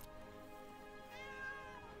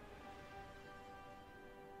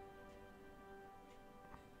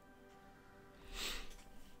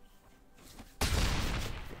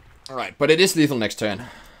 Alright, but it is lethal next turn.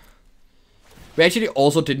 We actually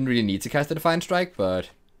also didn't really need to cast the Defiant Strike, but...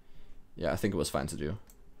 Yeah, I think it was fine to do.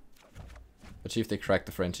 Let's see if they crack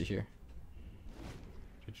the Frenzy here.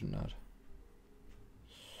 Did you not?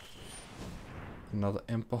 Another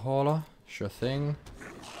Ember Hauler. Sure thing.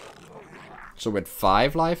 So with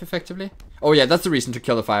 5 life, effectively. Oh yeah, that's the reason to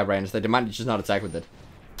kill the Firebrand, is that they might just not attack with it.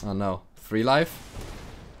 Oh no. 3 life?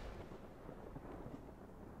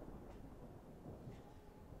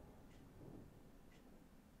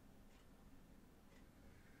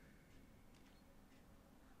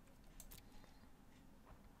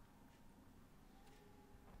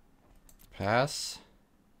 Pass.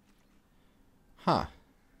 Huh.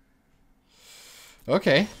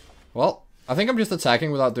 Okay. Well, I think I'm just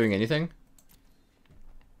attacking without doing anything.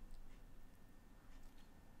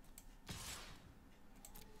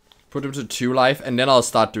 Put him to 2 life, and then I'll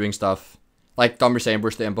start doing stuff. Like Dommer's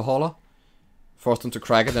Ambush the Ember Hauler. Force them to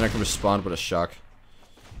crack it, then I can respond with a shock.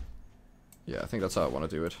 Yeah, I think that's how I want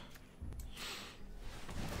to do it.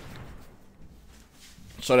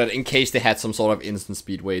 So that in case they had some sort of instant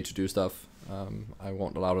speed way to do stuff, I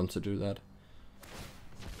won't allow them to do that.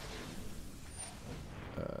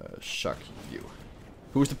 Shock you.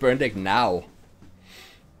 Who's the burn deck now?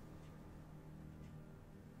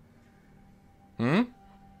 Hmm?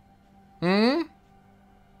 Hmm?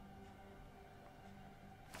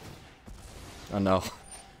 Oh no.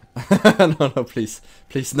 No, no, please.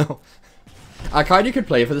 Please, no. A card you could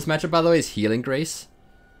play for this matchup, by the way, is Healing Grace.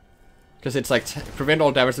 Because it's like, prevent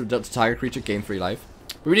all damage to target creature, gain 3 life.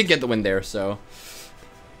 But we did get the win there, so...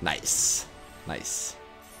 Nice. Nice.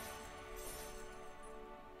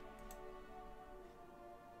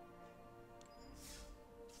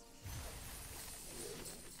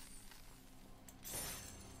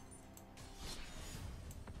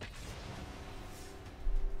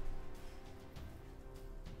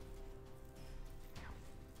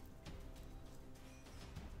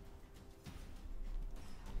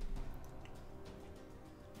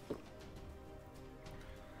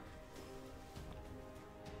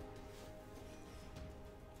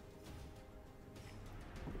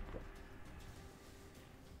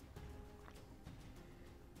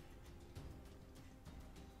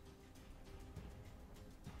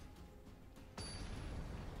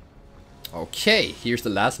 Okay, here's the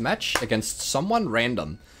last match against someone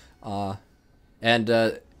random. That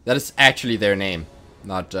is actually their name,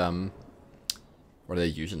 not or their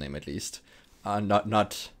username at least. I'm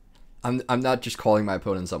not just calling my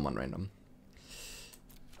opponent someone random.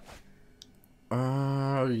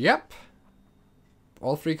 Yep.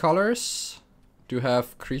 All 3 colors do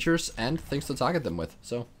have creatures and things to target them with,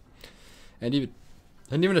 so and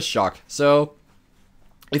even a shock. So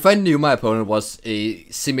if I knew my opponent was a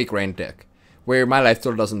semi-grand deck, where my life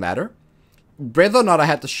total doesn't matter, whether or not I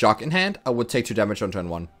had the shock in hand, I would take 2 damage on turn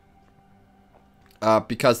 1.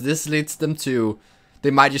 Because this leads them to...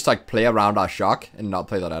 They might just like play around our shock and not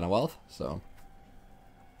play that Wealth, so...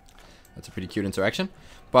 That's a pretty cute interaction.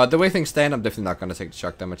 But the way things stand, I'm definitely not going to take the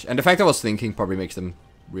shock damage. And the fact I was thinking probably makes them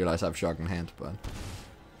realize I have shock in hand, but...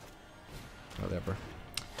 Whatever.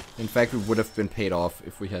 In fact, we would have been paid off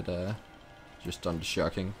if we had... just done the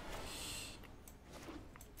shocking.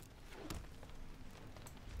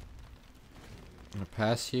 I'm gonna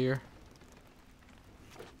pass here.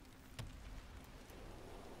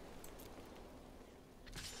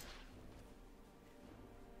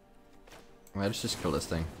 Alright, let's just kill this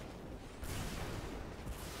thing.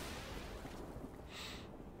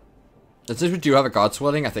 Since we do have a God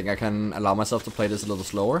Swelling, I think I can allow myself to play this a little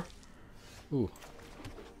slower. Ooh.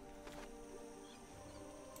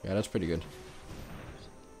 Yeah, that's pretty good.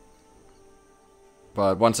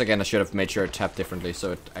 But once again, I should have made sure it tapped differently,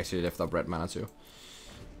 so it actually left up red mana too.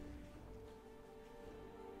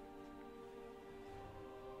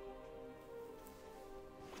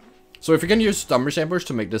 So if we can use Dommer's Ambush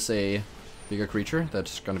to make this a bigger creature,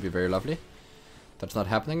 that's gonna be very lovely. That's not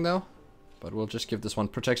happening though. But we'll just give this one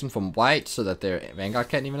protection from white so that their Vanguard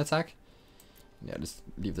can't even attack. Yeah, just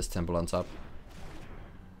leave this temple on top.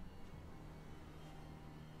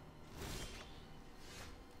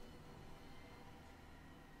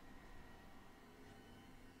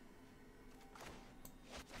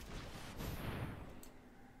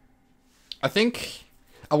 I think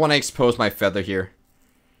I want to expose my Feather here.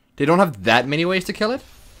 They don't have that many ways to kill it.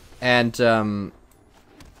 And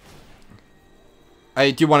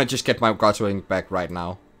I do want to just get my God Swelling back right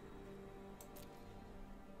now.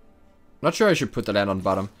 Not sure I should put the land on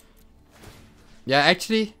bottom. Yeah,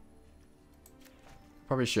 actually,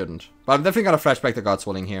 probably shouldn't. But I'm definitely going to flashback the God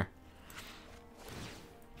Swelling here.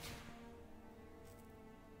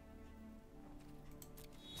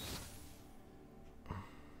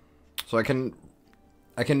 So I can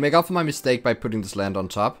make up for my mistake by putting this land on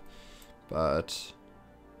top, but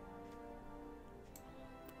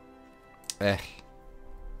because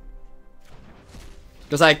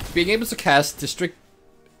like being able to cast District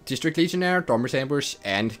Legionnaire, Dormer's Ambush,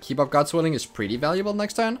 and keep up God Swelling is pretty valuable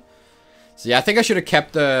next turn. So yeah, I think I should have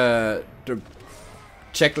kept the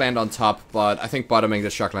check land on top, but I think bottoming the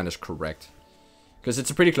shock land is correct. Because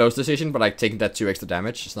it's a pretty close decision, but like taking that 2 extra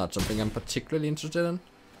damage is not something I'm particularly interested in.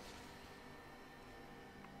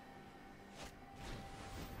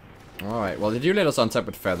 Alright, well they do let us untap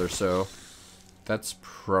with Feather, so That's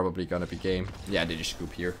probably gonna be game. Yeah, they just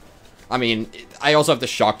scoop here. I mean, I also have the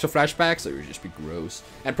shock to flashback, so it would just be gross.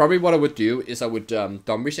 And probably what I would do is I would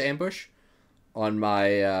Domrish ambush on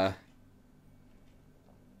my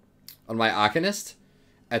Arcanist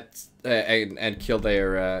and kill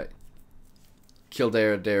their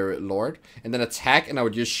lord, and then attack, and I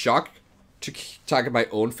would use shock to target my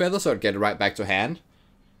own feather, so I'd get it right back to hand,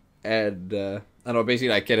 and I'll basically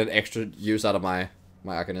like get an extra use out of my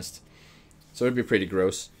Arcanist. So it'd be pretty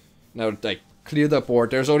gross. And I would like clear the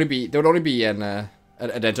board. There would only be an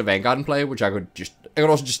Enter Vanguard in play, which I could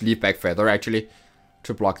also just leave back feather actually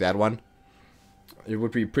to block that one. It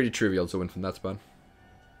would be pretty trivial to win from that spot.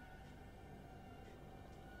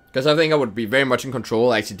 Because I think I would be very much in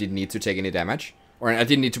control. I actually didn't need to take any damage. Or I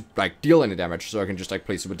didn't need to like deal any damage, so I can just like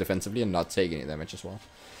play super defensively and not take any damage as well.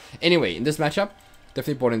 Anyway, in this matchup,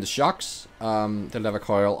 definitely bought in the shocks. They'll have a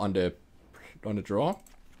coil on the draw.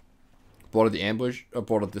 Boarded the ambush,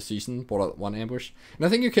 boarded the season, boarded one ambush. And I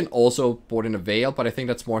think you can also board in a veil, but I think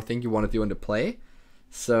that's more a thing you want to do in the play.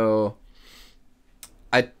 So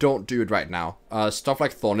I don't do it right now. Stuff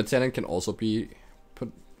like Thorn Lieutenant can also be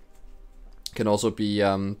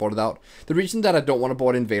boarded out. The reason that I don't want to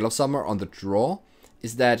board in Veil of Summer on the draw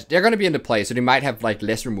is that they're going to be in the play, so they might have like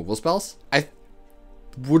less removal spells. I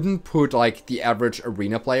wouldn't put like the average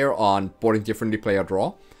arena player on boarding differently play or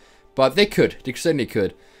draw, but they could. They certainly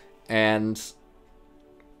could. And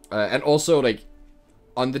also like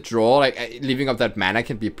on the draw, like leaving up that mana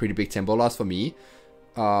can be a pretty big tempo loss for me.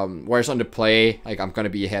 Whereas on the play, like I'm gonna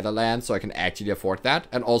be ahead of land, so I can actually afford that.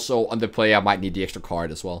 And also on the play, I might need the extra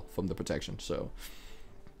card as well from the protection. So,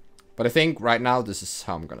 but I think right now this is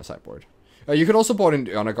how I'm gonna sideboard. You can also board in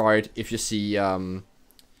the Honor Guard if you see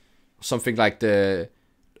something like the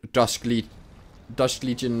Dusk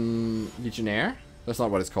Legionnaire. That's not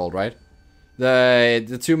what it's called, right? The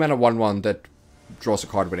 2-mana 1/1 that draws a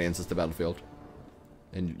card when it enters the battlefield,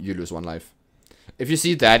 and you lose 1 life. If you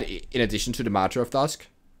see that in addition to the Martyr of Dusk,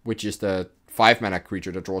 which is the 5-mana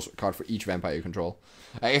creature that draws a card for each vampire you control,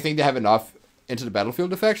 I think they have enough into the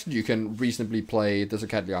battlefield effects that you can reasonably play the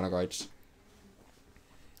Zocatli Honor Guards,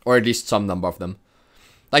 or at least some number of them.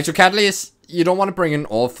 Like Zocatli is, you don't want to bring in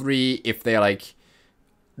all 3 if they're like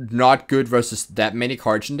not good versus that many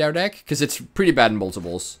cards in their deck, because it's pretty bad in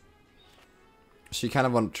multiples. So you kind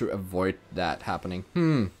of want to avoid that happening.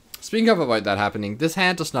 Speaking of avoid that happening, this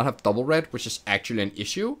hand does not have double red, which is actually an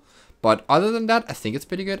issue. But other than that, I think it's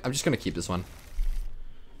pretty good. I'm just going to keep this one.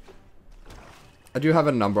 I do have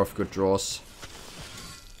a number of good draws.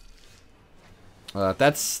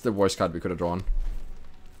 That's the worst card we could have drawn.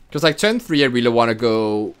 Because like turn 3, I really want to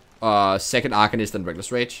go second Arcanist and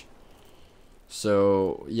Reckless Rage.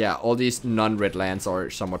 So yeah, all these non-red lands are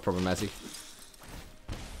somewhat problematic.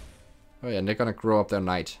 Oh yeah, and they're gonna grow up their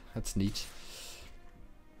knight. That's neat.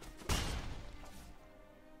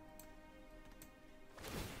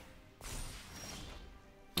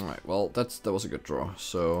 Alright, well, that was a good draw,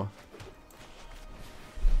 so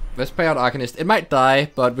let's play out Arcanist. It might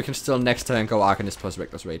die, but we can still next turn go Arcanist plus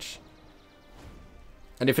Reckless Rage.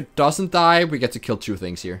 And if it doesn't die, we get to kill 2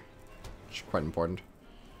 things here, which is quite important.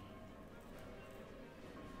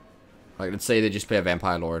 Like, let's say they just play a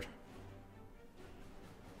Vampire Lord.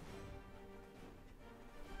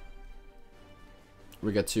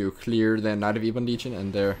 We get to clear their Knight of Ebon Legion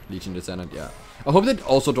and their Legion Descendant, yeah. I hope they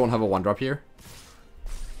also don't have a 1-drop here.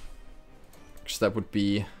 Because that would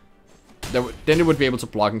be... then it would be able to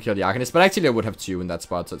block and kill the Arcanist. But actually I would have 2 in that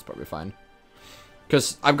spot, so it's probably fine.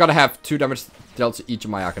 Because I've got to have 2 damage dealt to each of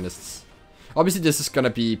my Arcanists. Obviously this is going to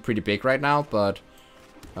be pretty big right now, but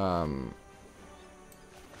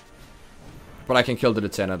I can kill the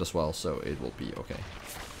Lieutenant as well, so it will be okay.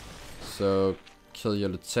 So, kill your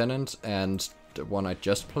Lieutenant and the one I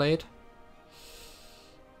just played.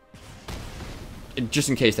 Just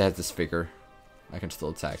in case they have this figure, I can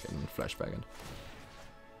still attack and flashback it.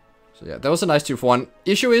 So yeah, that was a nice 2-for-1.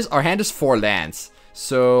 Issue is, our hand is 4 lands,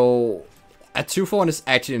 so a 2-for-1 is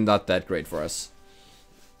actually not that great for us.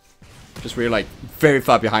 Because we're like very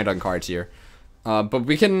far behind on cards here. But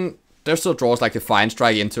we can... There's still draws like Defiant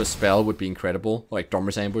Strike into a spell would be incredible. Like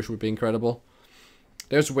Dormer's Ambush would be incredible.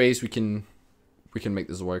 There's ways we can make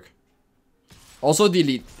this work. Also, the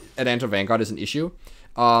Elite Enter Vanguard is an issue.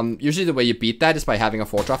 Usually the way you beat that is by having a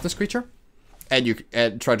 4-draftness creature. And you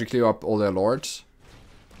try to clear up all their lords.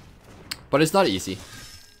 But it's not easy.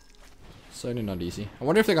 Certainly not easy. I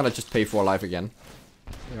wonder if they're gonna just pay 4 life again.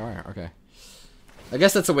 They are, okay. I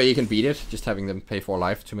guess that's the way you can beat it. Just having them pay 4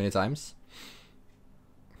 life too many times.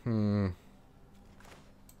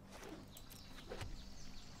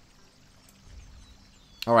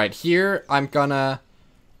 Alright, here I'm gonna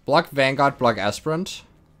block Vanguard, block Aspirant.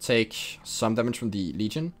 Take some damage from the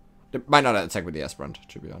Legion. They might not attack with the Aspirant,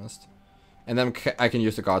 to be honest. And then I can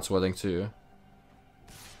use the God's Willing to...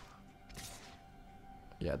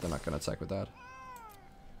 Yeah, they're not gonna attack with that.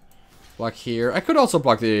 Block here. I could also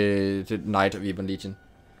block the Knight of Even Legion.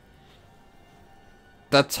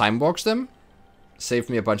 That time walks them. Saved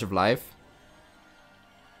me a bunch of life.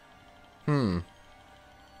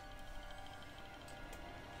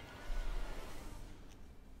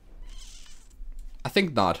 I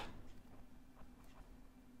think not.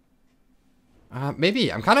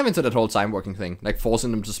 Maybe. I'm kind of into that whole time working thing. Like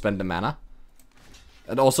forcing them to spend the mana.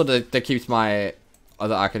 And also that keeps my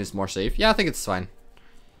other Arcanist more safe. Yeah, I think it's fine.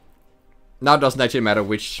 Now it doesn't actually matter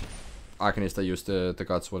which Arcanist I use the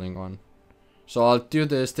God's Willing on. So I'll do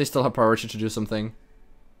this. They still have priority to do something.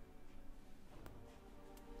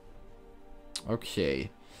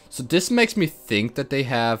 Okay. So this makes me think that they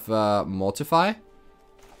have Mortify.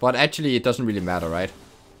 But actually it doesn't really matter, right?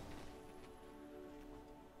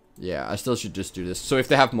 Yeah, I still should just do this. So if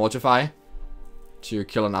they have Mortify to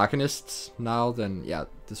kill an Arcanist now, then yeah,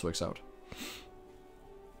 this works out.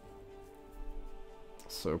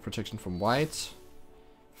 So protection from white.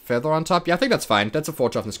 Feather on top. Yeah, I think that's fine. That's a 4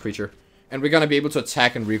 toughness creature. And we're gonna be able to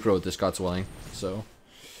attack and regrow this God's Willing. So.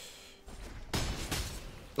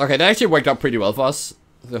 Okay, that actually worked out pretty well for us.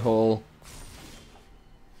 The whole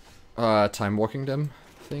time walking them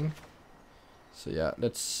thing. So yeah,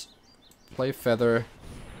 let's play Feather.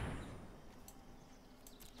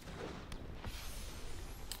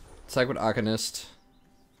 Attack with Arcanist.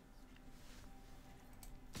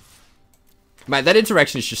 Man, that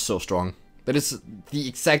interaction is just so strong. That is the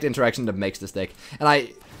exact interaction that makes this deck. And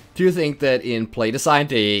I do think that in play design,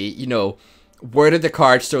 they, you know, worded the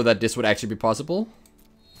cards so that this would actually be possible.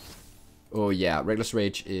 Oh yeah, Reckless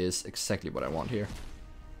Rage is exactly what I want here.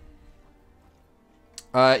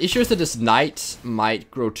 Issue is that this Knight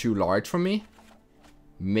might grow too large for me.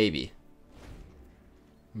 Maybe.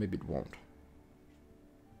 Maybe it won't.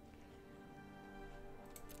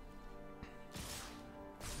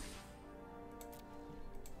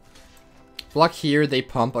 Block here, they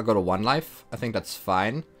pump, I go to 1 life. I think that's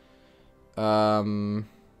fine. If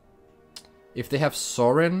they have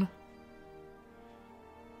Sorin...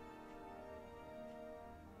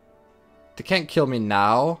 They can't kill me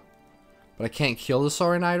now. But I can't kill the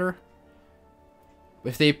Sorin either.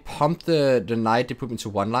 If they pump the Knight, they put me to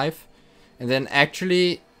 1 life. And then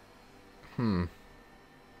actually...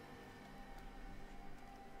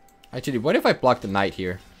 Actually, what if I block the Knight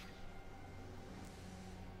here?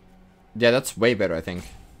 Yeah, that's way better, I think.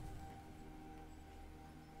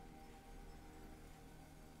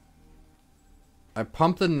 I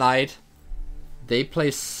pump the Knight. They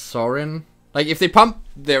play Sorin. Like if they pump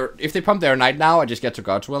their Knight now, I just get to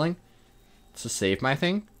God's Willing to save my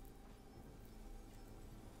thing.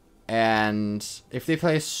 And if they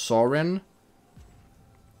play Sorin,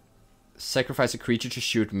 sacrifice a creature to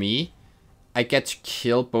shoot me, I get to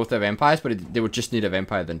kill both their vampires, but they would just need a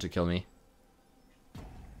vampire then to kill me.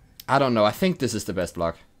 I don't know. I think this is the best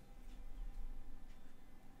block.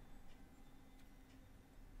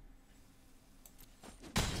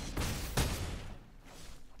 They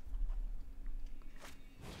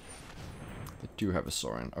do have a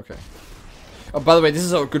Sorin. Okay. Oh, by the way, this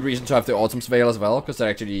is a good reason to have the Autumn's Veil as well, because that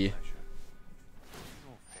actually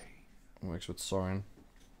works with Sorin.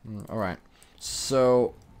 Alright.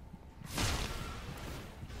 So...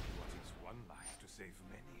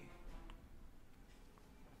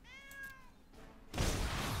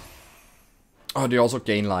 Oh, they also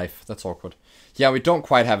gain life. That's awkward. Yeah, we don't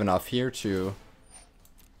quite have enough here to...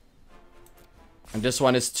 And this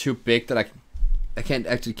one is too big that I can't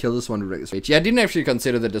actually kill this one with Reckless Rage. Yeah, I didn't actually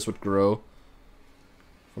consider that this would grow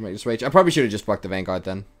from Reckless Rage. I probably should have just blocked the Vanguard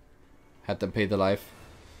then. Had them pay the life.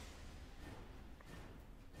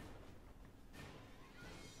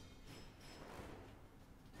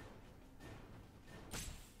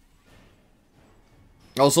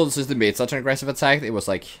 Also, since they made such an aggressive attack, it was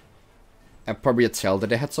like... probably a tell that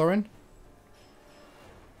they had Sorin.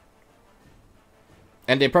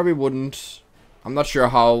 And they probably wouldn't... I'm not sure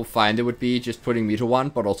how fine they would be just putting me to 1,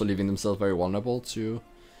 but also leaving themselves very vulnerable to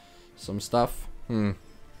some stuff.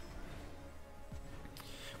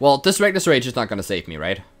 Well, this Reckless Rage is not going to save me,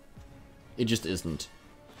 right? It just isn't.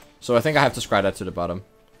 So I think I have to scry that to the bottom.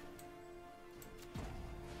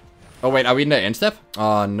 Oh wait, are we in the end step?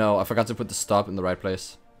 Oh no, I forgot to put the stop in the right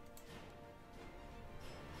place.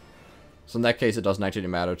 So in that case, it doesn't actually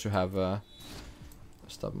matter to have a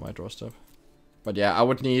stop in my draw step. But yeah, I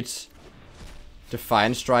would need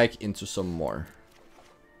Defiant Strike into some more.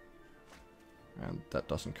 And that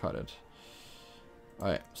doesn't cut it.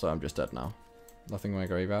 Alright, so I'm just dead now. Nothing in my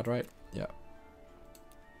graveyard, right? Yeah.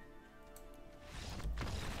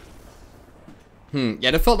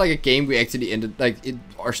 Yeah, that felt like a game we actually ended, like,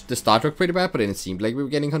 the start looked pretty bad, but then it seemed like we were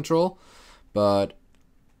getting control. But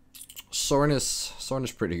Sorin is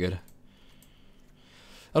pretty good.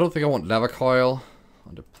 I don't think I want Lava Coil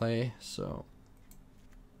on the play, so...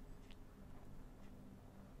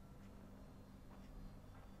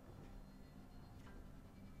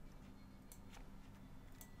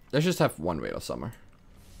 Let's just have one Whale of Summer.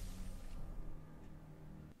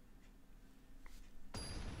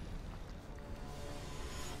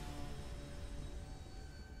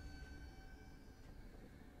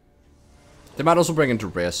 They might also bring into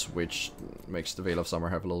Res, which makes the Veil of Summer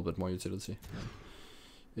have a little bit more utility.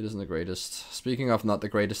 It isn't the greatest. Speaking of not the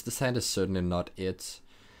greatest, this hand is certainly not it.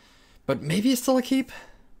 But maybe it's still a keep?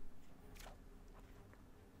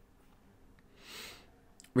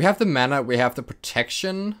 We have the mana, we have the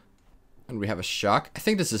protection, and we have a shock. I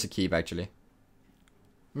think this is a keep, actually.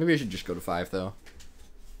 Maybe I should just go to 5, though.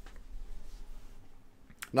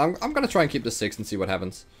 No, I'm gonna try and keep the 6 and see what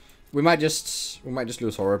happens. We might just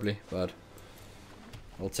lose horribly, but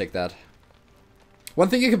I'll take that. One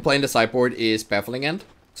thing you can play in the sideboard is Baffling End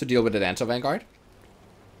to deal with the Dancer Vanguard.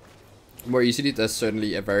 More easily, that's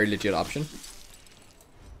certainly a very legit option.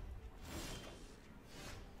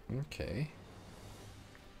 Okay.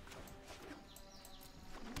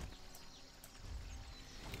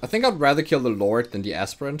 I think I'd rather kill the Lord than the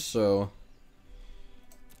Aspirant, so...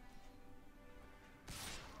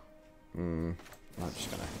 I'm just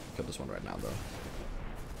gonna kill this one right now, though.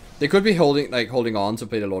 They could be holding on to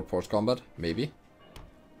play the Lord post combat, maybe.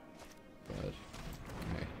 But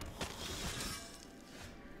okay.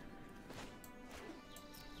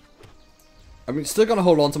 I'm still gonna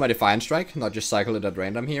hold on to my Defiant Strike, not just cycle it at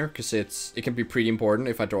random here, because it can be pretty important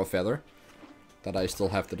if I draw a Feather that I still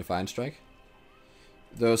have the Defiant Strike.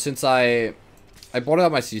 Though since I bought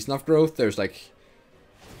out my Season of Growth, there's like...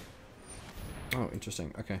 Oh,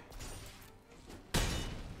 interesting. Okay.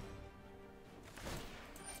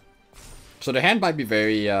 So the hand might be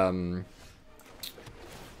very, Ugh.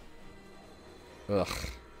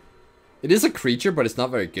 It is a creature, but it's not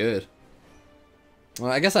very good.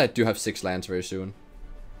 Well, I guess I do have 6 lands very soon.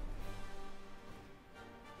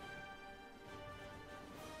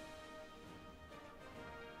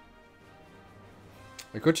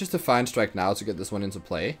 I could just Defiant Strike now to get this one into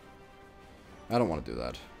play. I don't want to do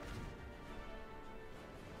that.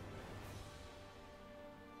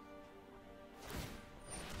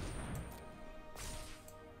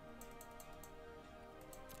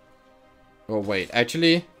 Oh wait,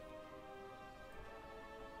 actually,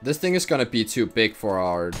 this thing is gonna be too big for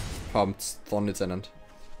our pumped Thorn Lieutenant.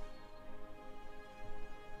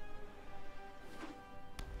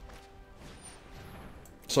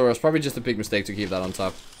 So it's probably just a big mistake to keep that on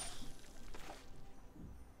top.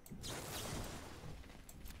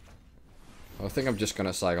 I think I'm just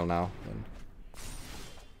gonna cycle now. Then.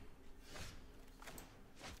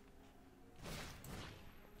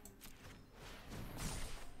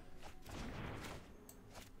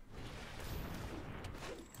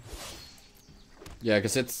 Yeah,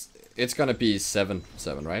 because it's gonna be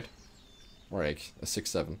 7/7, right? Or like a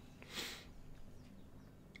 6/7.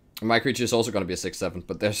 My creature is also gonna be a 6/7,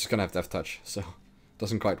 but they're just gonna have Death Touch, so it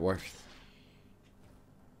doesn't quite work.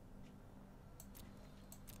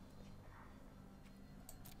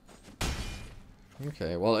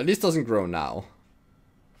 Okay, well at least doesn't grow now.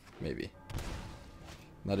 Maybe.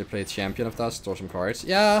 Now they play Champion of Dusk, store some cards.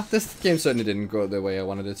 Yeah, this game certainly didn't go the way I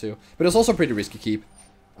wanted it to. But it's also a pretty risky keep.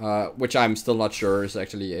 Which I'm still not sure is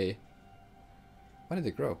actually a... Why did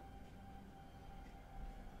it grow?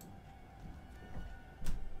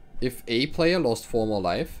 If a player lost 4 more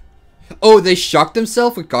life... Oh, they shocked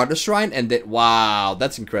themselves with Goddess Shrine and they... Wow,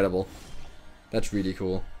 that's incredible. That's really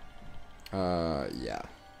cool. Yeah.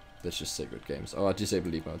 That's just Sacred Games. Oh, I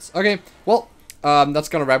disabled lead modes. Okay, well, that's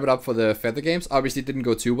gonna wrap it up for the Feather games. Obviously, it didn't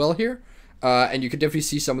go too well here. And you could definitely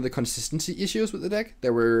see some of the consistency issues with the deck.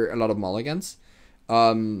 There were a lot of mulligans.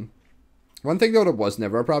 One thing though that was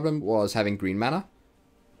never a problem was having green mana.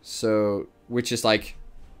 So, which is like,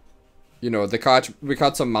 you know, the card, we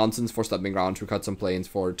cut some mountains for Stomping Grounds, we cut some plains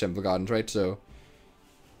for Temple Gardens, right? So,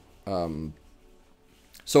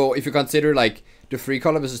 so if you consider like the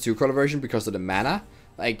 3-color versus 2-color version because of the mana,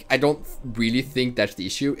 like I don't really think that's the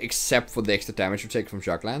issue, except for the extra damage you take from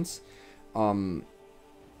Shocklands.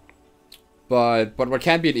 But what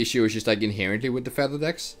can be an issue is just like inherently with the Feather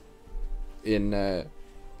decks. In that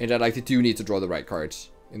like they do need to draw the right cards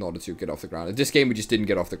in order to get off the ground. In this game we just didn't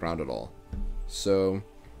get off the ground at all. So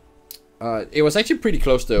it was actually pretty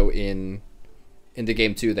close though in in the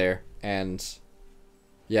game 2 there. And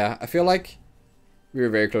yeah, I feel like we were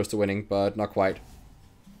very close to winning, but not quite.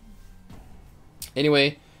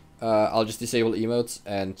 Anyway, I'll just disable emotes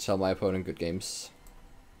and tell my opponent good games.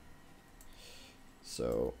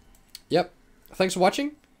 So, yep. Thanks for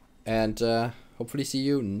watching, and hopefully see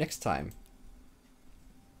you next time.